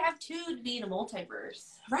you need to have two to be in a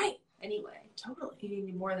multiverse. Right. Anyway. Totally. You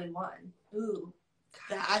need more than one. Ooh.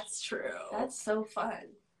 That's true. That's so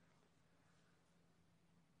fun.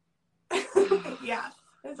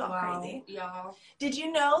 It's all crazy. Y'all. Did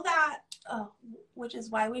you know that, which is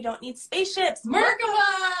why we don't need spaceships,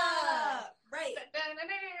 Merkaba! Right.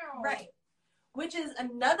 Right. Which is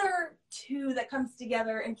another two that comes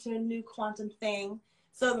together into a new quantum thing.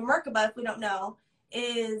 So the Merkaba, if we don't know,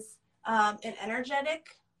 is an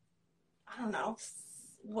energetic,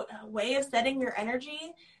 way of setting your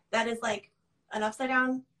energy that is like an upside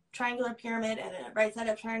down triangular pyramid and a right side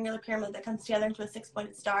up triangular pyramid that comes together into a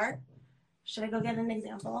 6-pointed star. Should I go get an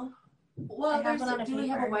example? Well, do we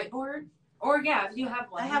have a whiteboard? Or if you have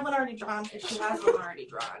one. I have one already drawn. If she has one already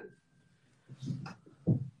drawn.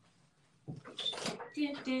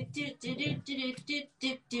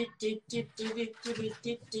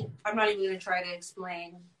 I'm not even going to try to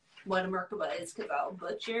explain what a Merkaba is because I'll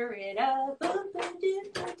butcher it up.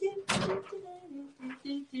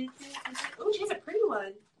 Oh, she has a pretty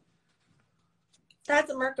one.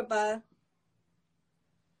 That's a Merkaba.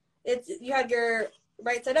 You have your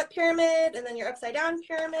right side up pyramid and then your upside down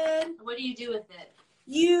pyramid. What do you do with it?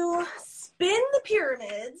 You spin the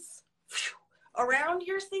pyramids around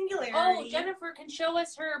your singularity. Oh, Jennifer can show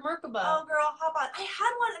us her Merkaba. Oh, girl, hop on. I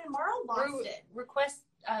had one and Mara lost it. Request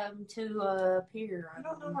to appear. I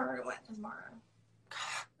don't know where it went because Mara.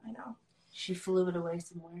 I know. She flew it away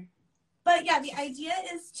somewhere. But the idea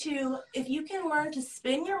is if you can learn to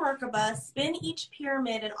spin your Merkaba, spin each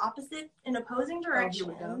pyramid in opposing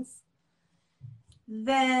directions,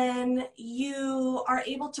 then you are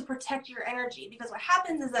able to protect your energy. Because what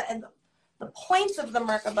happens is that in the points of the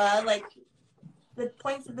Merkaba, like the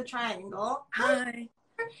points of the triangle. Hi.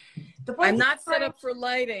 I'm not set up for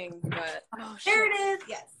lighting, but there it is.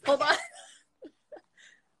 Yes. Hold on.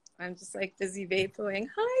 I'm just like busy vapoing.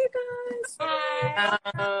 Hi, you guys. Hi.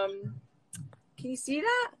 Can you see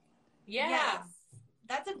that? Yeah. Yes.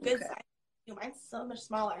 That's a good size. Mine's so much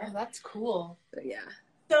smaller. Oh, that's cool. But yeah.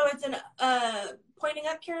 So it's a pointing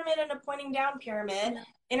up pyramid and a pointing down pyramid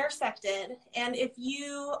intersected. And if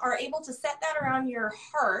you are able to set that around your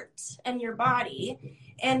heart and your body,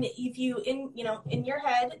 and if you in your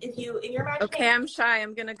head, if you in your imagination. Okay, I'm shy.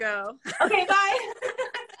 I'm gonna go. Okay, bye.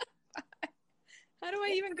 How do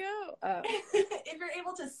I even go? If you're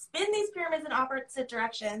able to spin these pyramids in opposite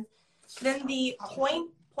directions, then the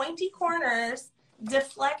pointy corners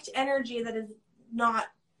deflect energy that is not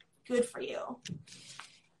good for you.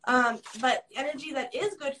 But energy that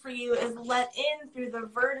is good for you is let in through the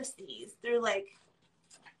vertices, through like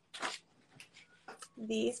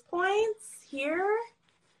these points here,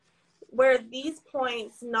 where these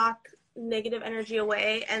points knock negative energy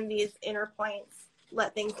away and these inner points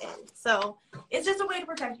let things in. So it's just a way to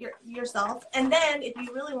protect yourself. And then if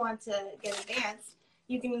you really want to get advanced,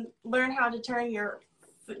 you can learn how to turn your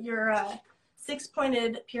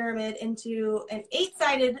 6-pointed pyramid into an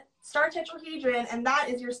 8-sided star tetrahedron, and that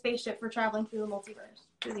is your spaceship for traveling through the multiverse,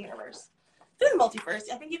 through the universe. Through the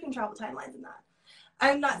multiverse. I think you can travel timelines in that.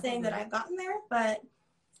 I'm not saying that I've gotten there, but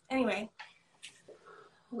anyway.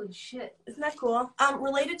 Holy shit. Isn't that cool?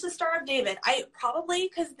 Related to Star of David, I probably,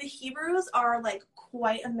 because the Hebrews are like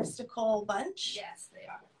quite a mystical bunch. Yes, they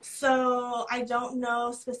are. So I don't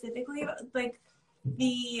know specifically like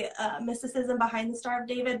the mysticism behind the Star of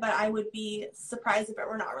David, but I would be surprised if it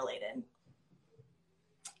were not related.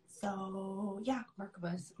 So yeah,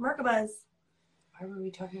 Merkabahs. Why were we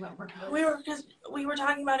talking about Merkabahs? We were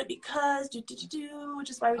talking about it because which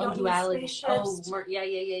is why we don't duality. use spaceships.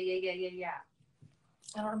 Yeah.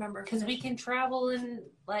 I don't remember because we can travel in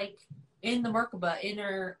like in the Merkabah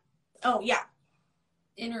inner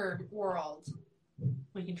world.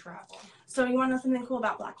 We can travel. So you want to know something cool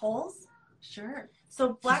about black holes? Sure.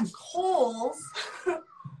 So black holes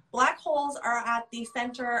are at the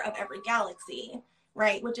center of every galaxy,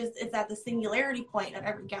 right? Which is it's at the singularity point of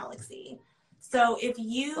every galaxy. So if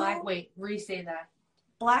you re-say that.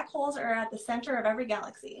 Black holes are at the center of every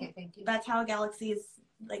galaxy. Okay, thank you. That's how galaxies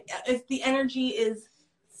like if the energy is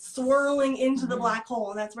swirling into the black hole,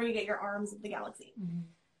 and that's where you get your arms of the galaxy. Mm-hmm.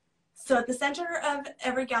 So at the center of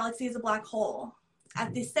every galaxy is a black hole.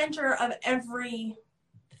 At the center of everything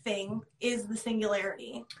is the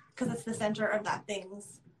singularity, because it's the center of that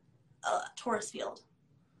thing's torus field.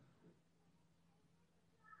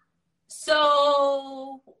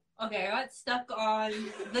 So, okay, I got stuck on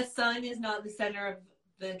the sun is not the center of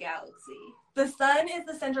the galaxy. The sun is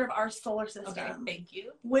the center of our solar system. Okay, thank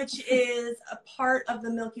you. Which is a part of the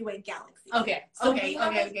Milky Way galaxy. Okay, so okay,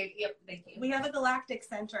 yep, thank you. We have a galactic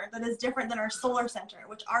center that is different than our solar center,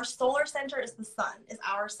 which our solar center is the sun, is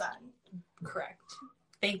our sun. Correct.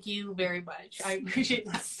 Thank you very much. I appreciate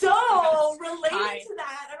that. So, related to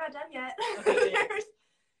that, I'm not done yet. Okay.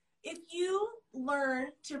 If you learn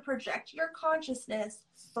to project your consciousness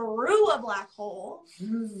through a black hole,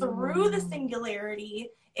 through the singularity,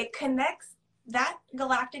 it connects, that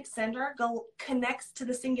galactic center connects to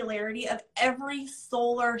the singularity of every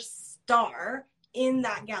solar star in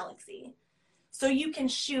that galaxy. So you can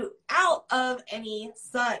shoot out of any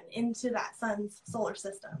sun into that sun's solar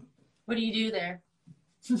system. What do you do there?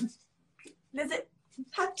 Visit,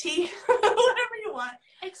 have tea, whatever you want.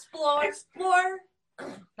 Explore.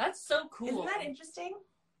 That's so cool. Isn't that interesting?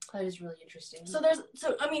 That is really interesting. So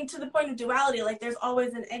to the point of duality, like there's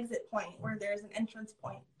always an exit point where there's an entrance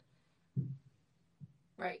point.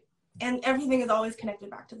 Right. And everything is always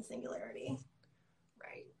connected back to the singularity.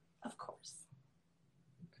 Right. Of course.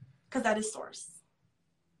 Because that is source.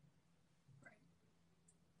 Right.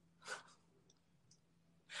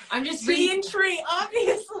 I'm just being tree,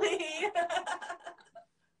 obviously.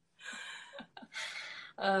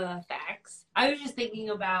 Facts. I was just thinking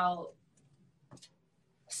about,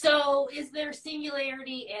 so is there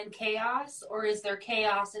singularity and chaos, or is there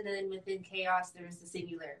chaos and then within chaos there's the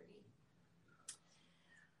singularity?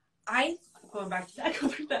 I'm going back to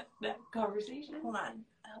that conversation. Hold on.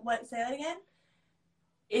 What? Say that again?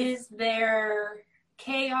 Is there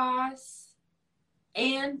chaos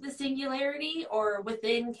and the singularity, or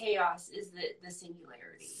within chaos is the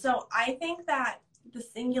singularity? So I think that the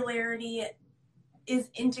singularity is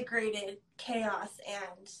integrated chaos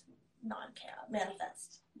and non-chaos,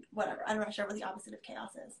 manifest, whatever. I'm not sure what the opposite of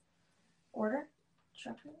chaos is. Order?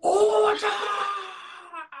 Structure? Order!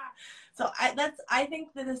 So I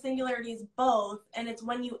think that the singularity is both, and it's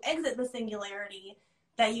when you exit the singularity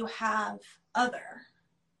that you have other.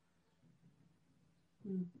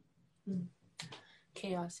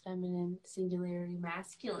 Chaos feminine, singularity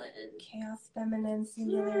masculine. Chaos feminine,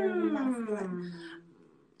 singularity masculine.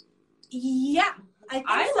 Yeah,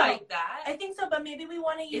 I like that. I think so, but maybe we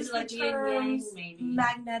want to use the terms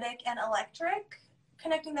magnetic and electric,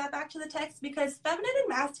 connecting that back to the text, because feminine and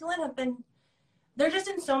masculine they're just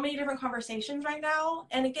in so many different conversations right now,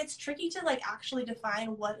 and it gets tricky to like actually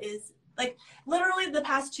define what is, like, literally the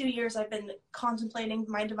past 2 years I've been contemplating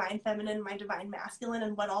my divine feminine, my divine masculine,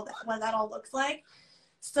 and what that all looks like.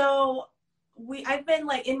 So I've been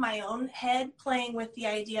like in my own head playing with the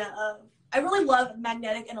idea of, I really love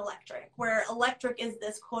magnetic and electric, where electric is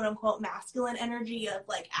this quote unquote masculine energy of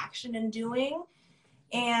like action and doing,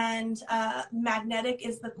 and magnetic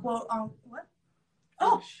is the quote on what?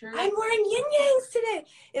 Oh, sure. I'm wearing yin-yangs today.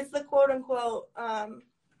 It's the quote-unquote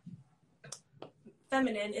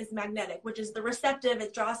feminine is magnetic, which is the receptive.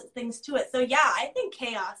 It draws things to it. So, yeah, I think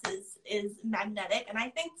chaos is magnetic, and I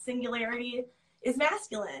think singularity is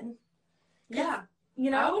masculine. Yeah. You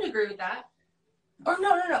know? I would agree with that. Or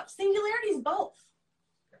no. Singularity is both.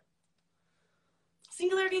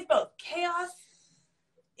 Singularity is both. Chaos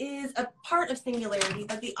is a part of singularity,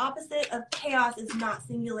 but the opposite of chaos is not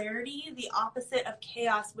singularity. The opposite of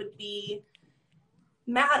chaos would be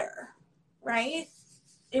matter, right?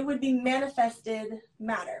 It would be manifested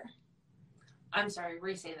matter. I'm sorry,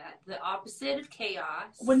 re-say that. The opposite of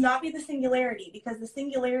chaos would not be the singularity, because the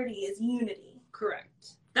singularity is unity.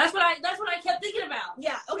 Correct. That's what I kept thinking about.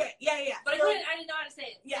 Yeah, okay, yeah. But so, I didn't know how to say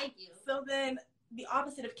it. Yeah. Thank you. So then the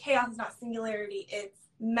opposite of chaos is not singularity, it's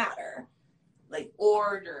matter. Like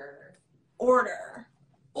order.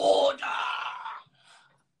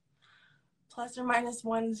 Plus or minus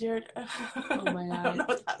 1, 0. Oh my god. I don't know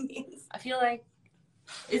what that means. I feel like,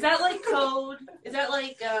 is that like code? Is that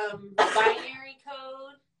like binary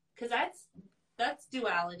code? Because that's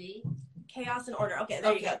duality. Chaos and order. Okay,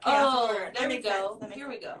 there you go. Chaos and order. There we go. Here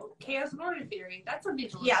we go. Chaos and order theory. That's something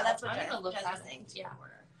to look Yeah, that's what I'm gonna look Jen's that saying. Yeah.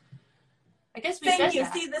 I guess we Thank said you.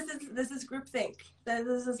 that. See, this is groupthink.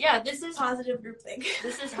 This is positive groupthink.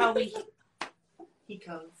 This is how we he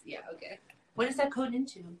codes. Yeah. Okay. What does that code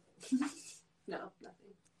into? No,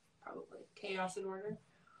 nothing. Probably chaos and order.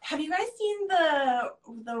 Have you guys seen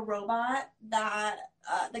the robot that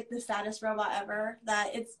like the saddest robot ever,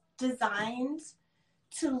 that it's designed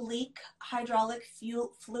to leak hydraulic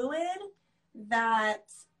fluid that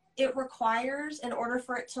it requires in order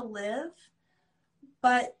for it to live,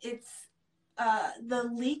 but it's the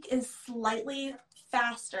leak is slightly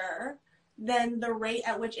faster than the rate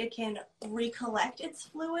at which it can recollect its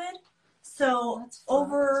fluid. So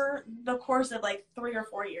over the course of like 3 or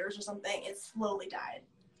 4 years or something, it slowly died.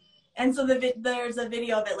 And so there's a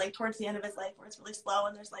video of it like towards the end of its life where it's really slow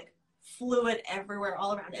and there's like fluid everywhere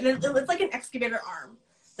all around it. And it's like an excavator arm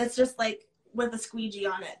that's just like with a squeegee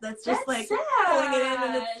on it. That's just like sad. pulling it in,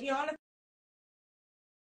 and it's, you know, on a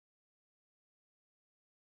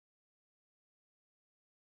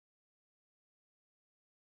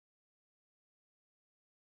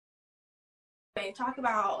talk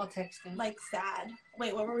about I'll text him. like sad.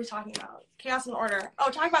 Wait, what were we talking about? Chaos and order. Oh,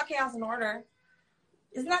 talk about chaos and order.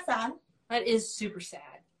 Isn't that sad? That is super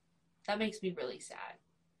sad. That makes me really sad.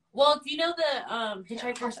 Well, do you know the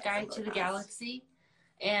Hitchhiker's Guide to the Galaxy?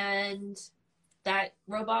 And that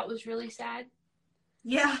robot was really sad?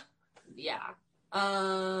 Yeah. Yeah.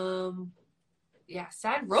 Yeah,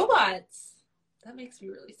 sad robots. That makes me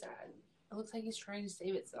really sad. It looks like he's trying to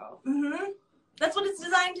save itself. Mm-hmm. That's what it's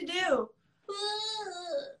designed to do.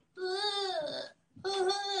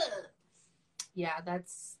 Yeah,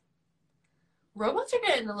 robots are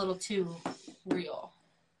getting a little too real.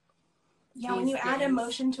 Yeah, when you add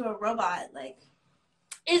emotion to a robot, like...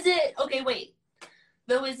 Is it... Okay, wait.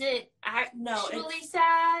 Though, is it actually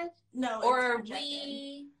sad? No, or are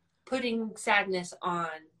we putting sadness on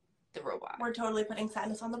the robot? We're totally putting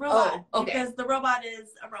sadness on the robot. Oh, okay. Because the robot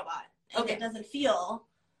is a robot. And it doesn't feel.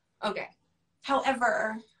 Okay.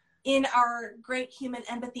 However, in our great human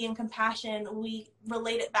empathy and compassion, we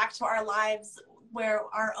relate it back to our lives where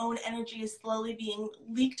our own energy is slowly being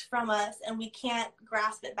leaked from us and we can't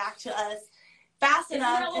grasp it back to us fast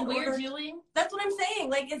enough. Isn't that what we're doing? That's what I'm saying.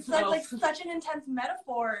 Like, it's like such an intense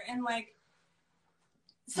metaphor, and like,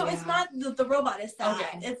 so it's not the robot is sad.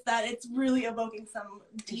 Okay. It's that it's really evoking some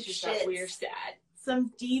deep shit. We're sad.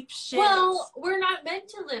 Some deep shit. Well, we're not meant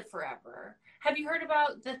to live forever. Have you heard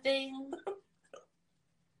about the thing?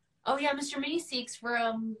 Oh yeah, Mr. Meeseeks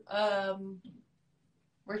from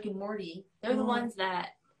Rick and Morty. They're the ones that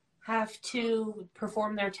have to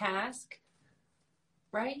perform their task,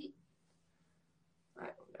 right? I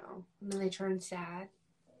don't know. And then they turn sad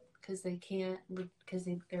because they can't, because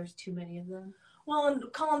there's too many of them. Well, and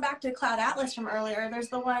calling back to Cloud Atlas from earlier, there's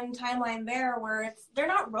the one timeline there where they're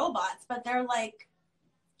not robots, but they're like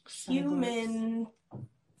human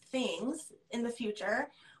things in the future,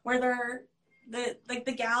 where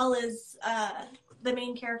the gal is the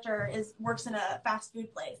main character works in a fast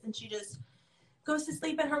food place, and she just goes to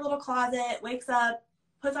sleep in her little closet, wakes up,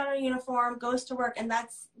 puts on her uniform, goes to work, and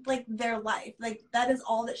that's like their life. Like, that is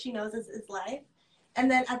all that she knows is life. And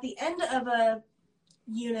then at the end of a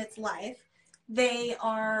unit's life, they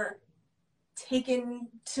are taken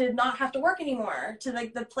to not have to work anymore, to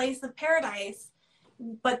like the place of paradise.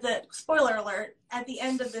 But the spoiler alert, at the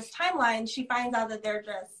end of this timeline, she finds out that they're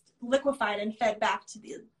just liquefied and fed back to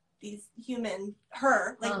these human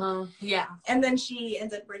her. Like, yeah. And then she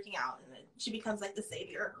ends up breaking out and then she becomes like the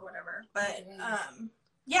savior or whatever. But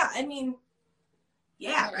yeah, I mean,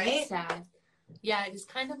 yeah, right? It's sad. Yeah, it's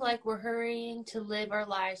kind of like we're hurrying to live our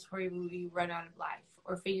lives before we run out of life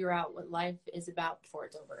or figure out what life is about before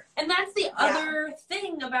it's over. And that's the other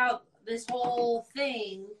thing about this whole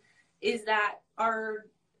thing, is that the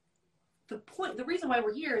reason why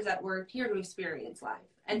we're here is that we're here to experience life.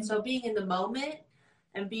 And so being in the moment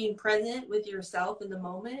and being present with yourself in the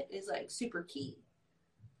moment is like super key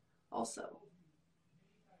also.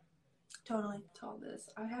 Totally. To all this.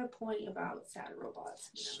 I had a point about sad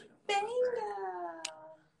robots. Bingo.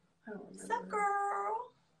 I don't remember. Sup,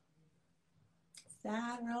 girl?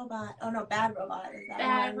 Sad Robot. Oh no, Bad Robot is that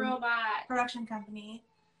Bad one? Robot. Production company.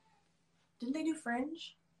 Didn't they do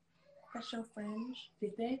Fringe? That show Fringe?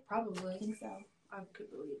 Did they? Probably. I think so. I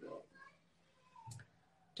could believe it.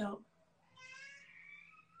 Dope.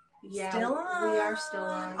 Yeah, Still on. we are still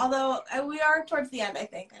on. Although we are towards the end, I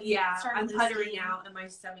think. I'm puttering out, and my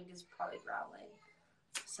stomach is probably growling.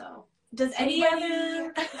 So, does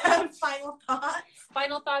anybody have final thoughts?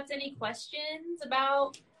 Final thoughts? Any questions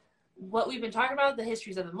about what we've been talking about? The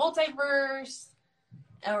histories of the multiverse,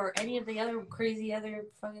 or any of the other crazy other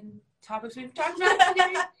fucking topics we've talked about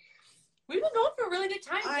today? We've been going for a really good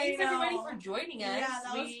time. Thanks everybody for joining us. Yeah,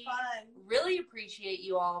 that was fun. Really appreciate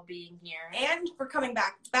you all being here. And for coming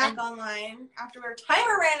back online after our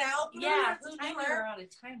timer ran out. Yeah, who knew we were out of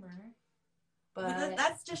timer? But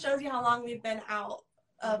that just shows you how long we've been out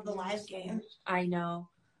of the live game. I know.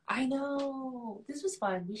 This was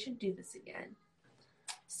fun. We should do this again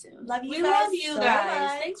soon. Love you we guys love you so guys.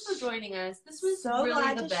 much. Thanks for joining us. This was so really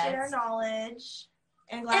glad the to best. share knowledge.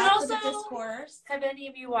 And glad for the discourse. Have any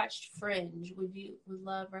of you watched Fringe? Would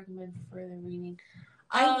recommend further reading?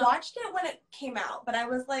 I watched it when it came out, but I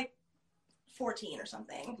was like 14 or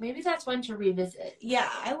something. Maybe that's one to revisit. Yeah,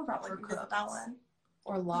 I would probably revisit that one.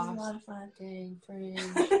 Or Lost. It was a lot of fun. Dang, Fringe.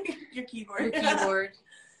 Your keyboard. Your keyboard.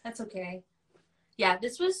 That's okay. Yeah,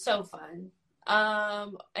 this was so fun.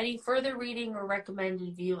 Any further reading or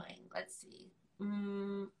recommended viewing? Let's see.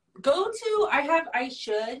 I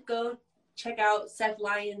should go check out Seth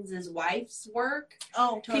Lyons' wife's work.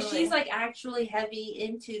 Oh, totally. Because she's like actually heavy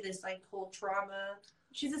into this like whole trauma.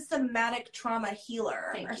 She's a somatic trauma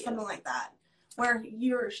healer something like that, where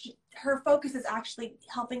her focus is actually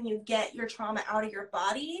helping you get your trauma out of your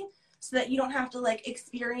body, so that you don't have to like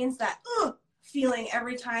experience that feeling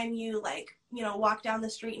every time you walk down the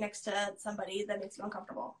street next to somebody that makes you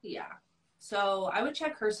uncomfortable. Yeah. So I would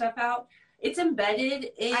check her stuff out. It's embedded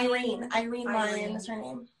in Irene Lyon is her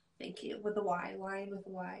name. Thank you. With the Y. Line with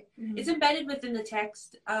the Y. Mm-hmm. It's embedded within the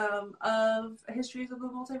text of Histories of the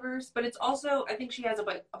Multiverse, but it's also, I think she has a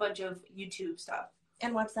bunch of YouTube stuff.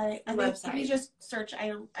 And website. I think if you just search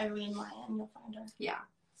Irene Lyon, you'll find her. Yeah.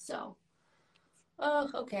 So.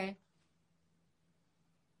 Oh, okay.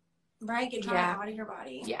 Right? Get trauma out of your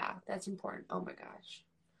body. Yeah, that's important. Oh my gosh.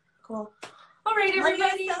 Cool. All right,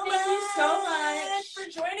 everybody. Thank you so much for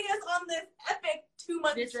joining us on this epic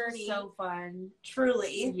 2-month journey. This was so fun.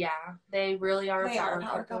 Truly. Yeah, they really are a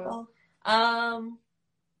power couple.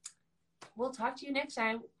 We'll talk to you next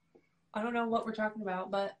time. I don't know what we're talking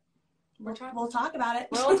about, but we'll talk about it.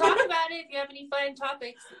 We'll talk about it. If you have any fun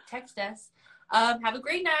topics, text us. Have a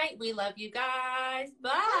great night. We love you guys.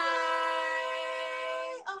 Bye.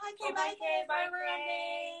 Oh, hi, Kay. Bye, Kay. Bye,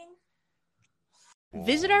 Kay.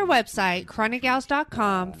 Visit our website,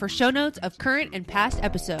 chronicgals.com, for show notes of current and past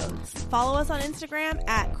episodes. Follow us on Instagram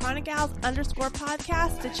at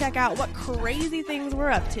chronicgals_podcast to check out what crazy things we're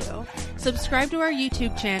up to. Subscribe to our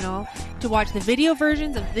YouTube channel to watch the video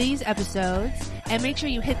versions of these episodes, and make sure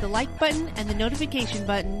you hit the like button and the notification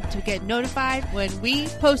button to get notified when we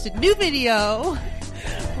post a new video.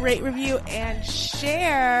 Rate, review, and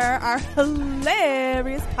share our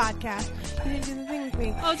hilarious podcast. You didn't do the thing with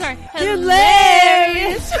me. Oh, sorry.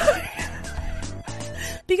 Hilarious.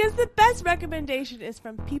 Because the best recommendation is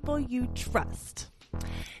from people you trust.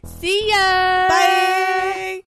 See ya. Bye.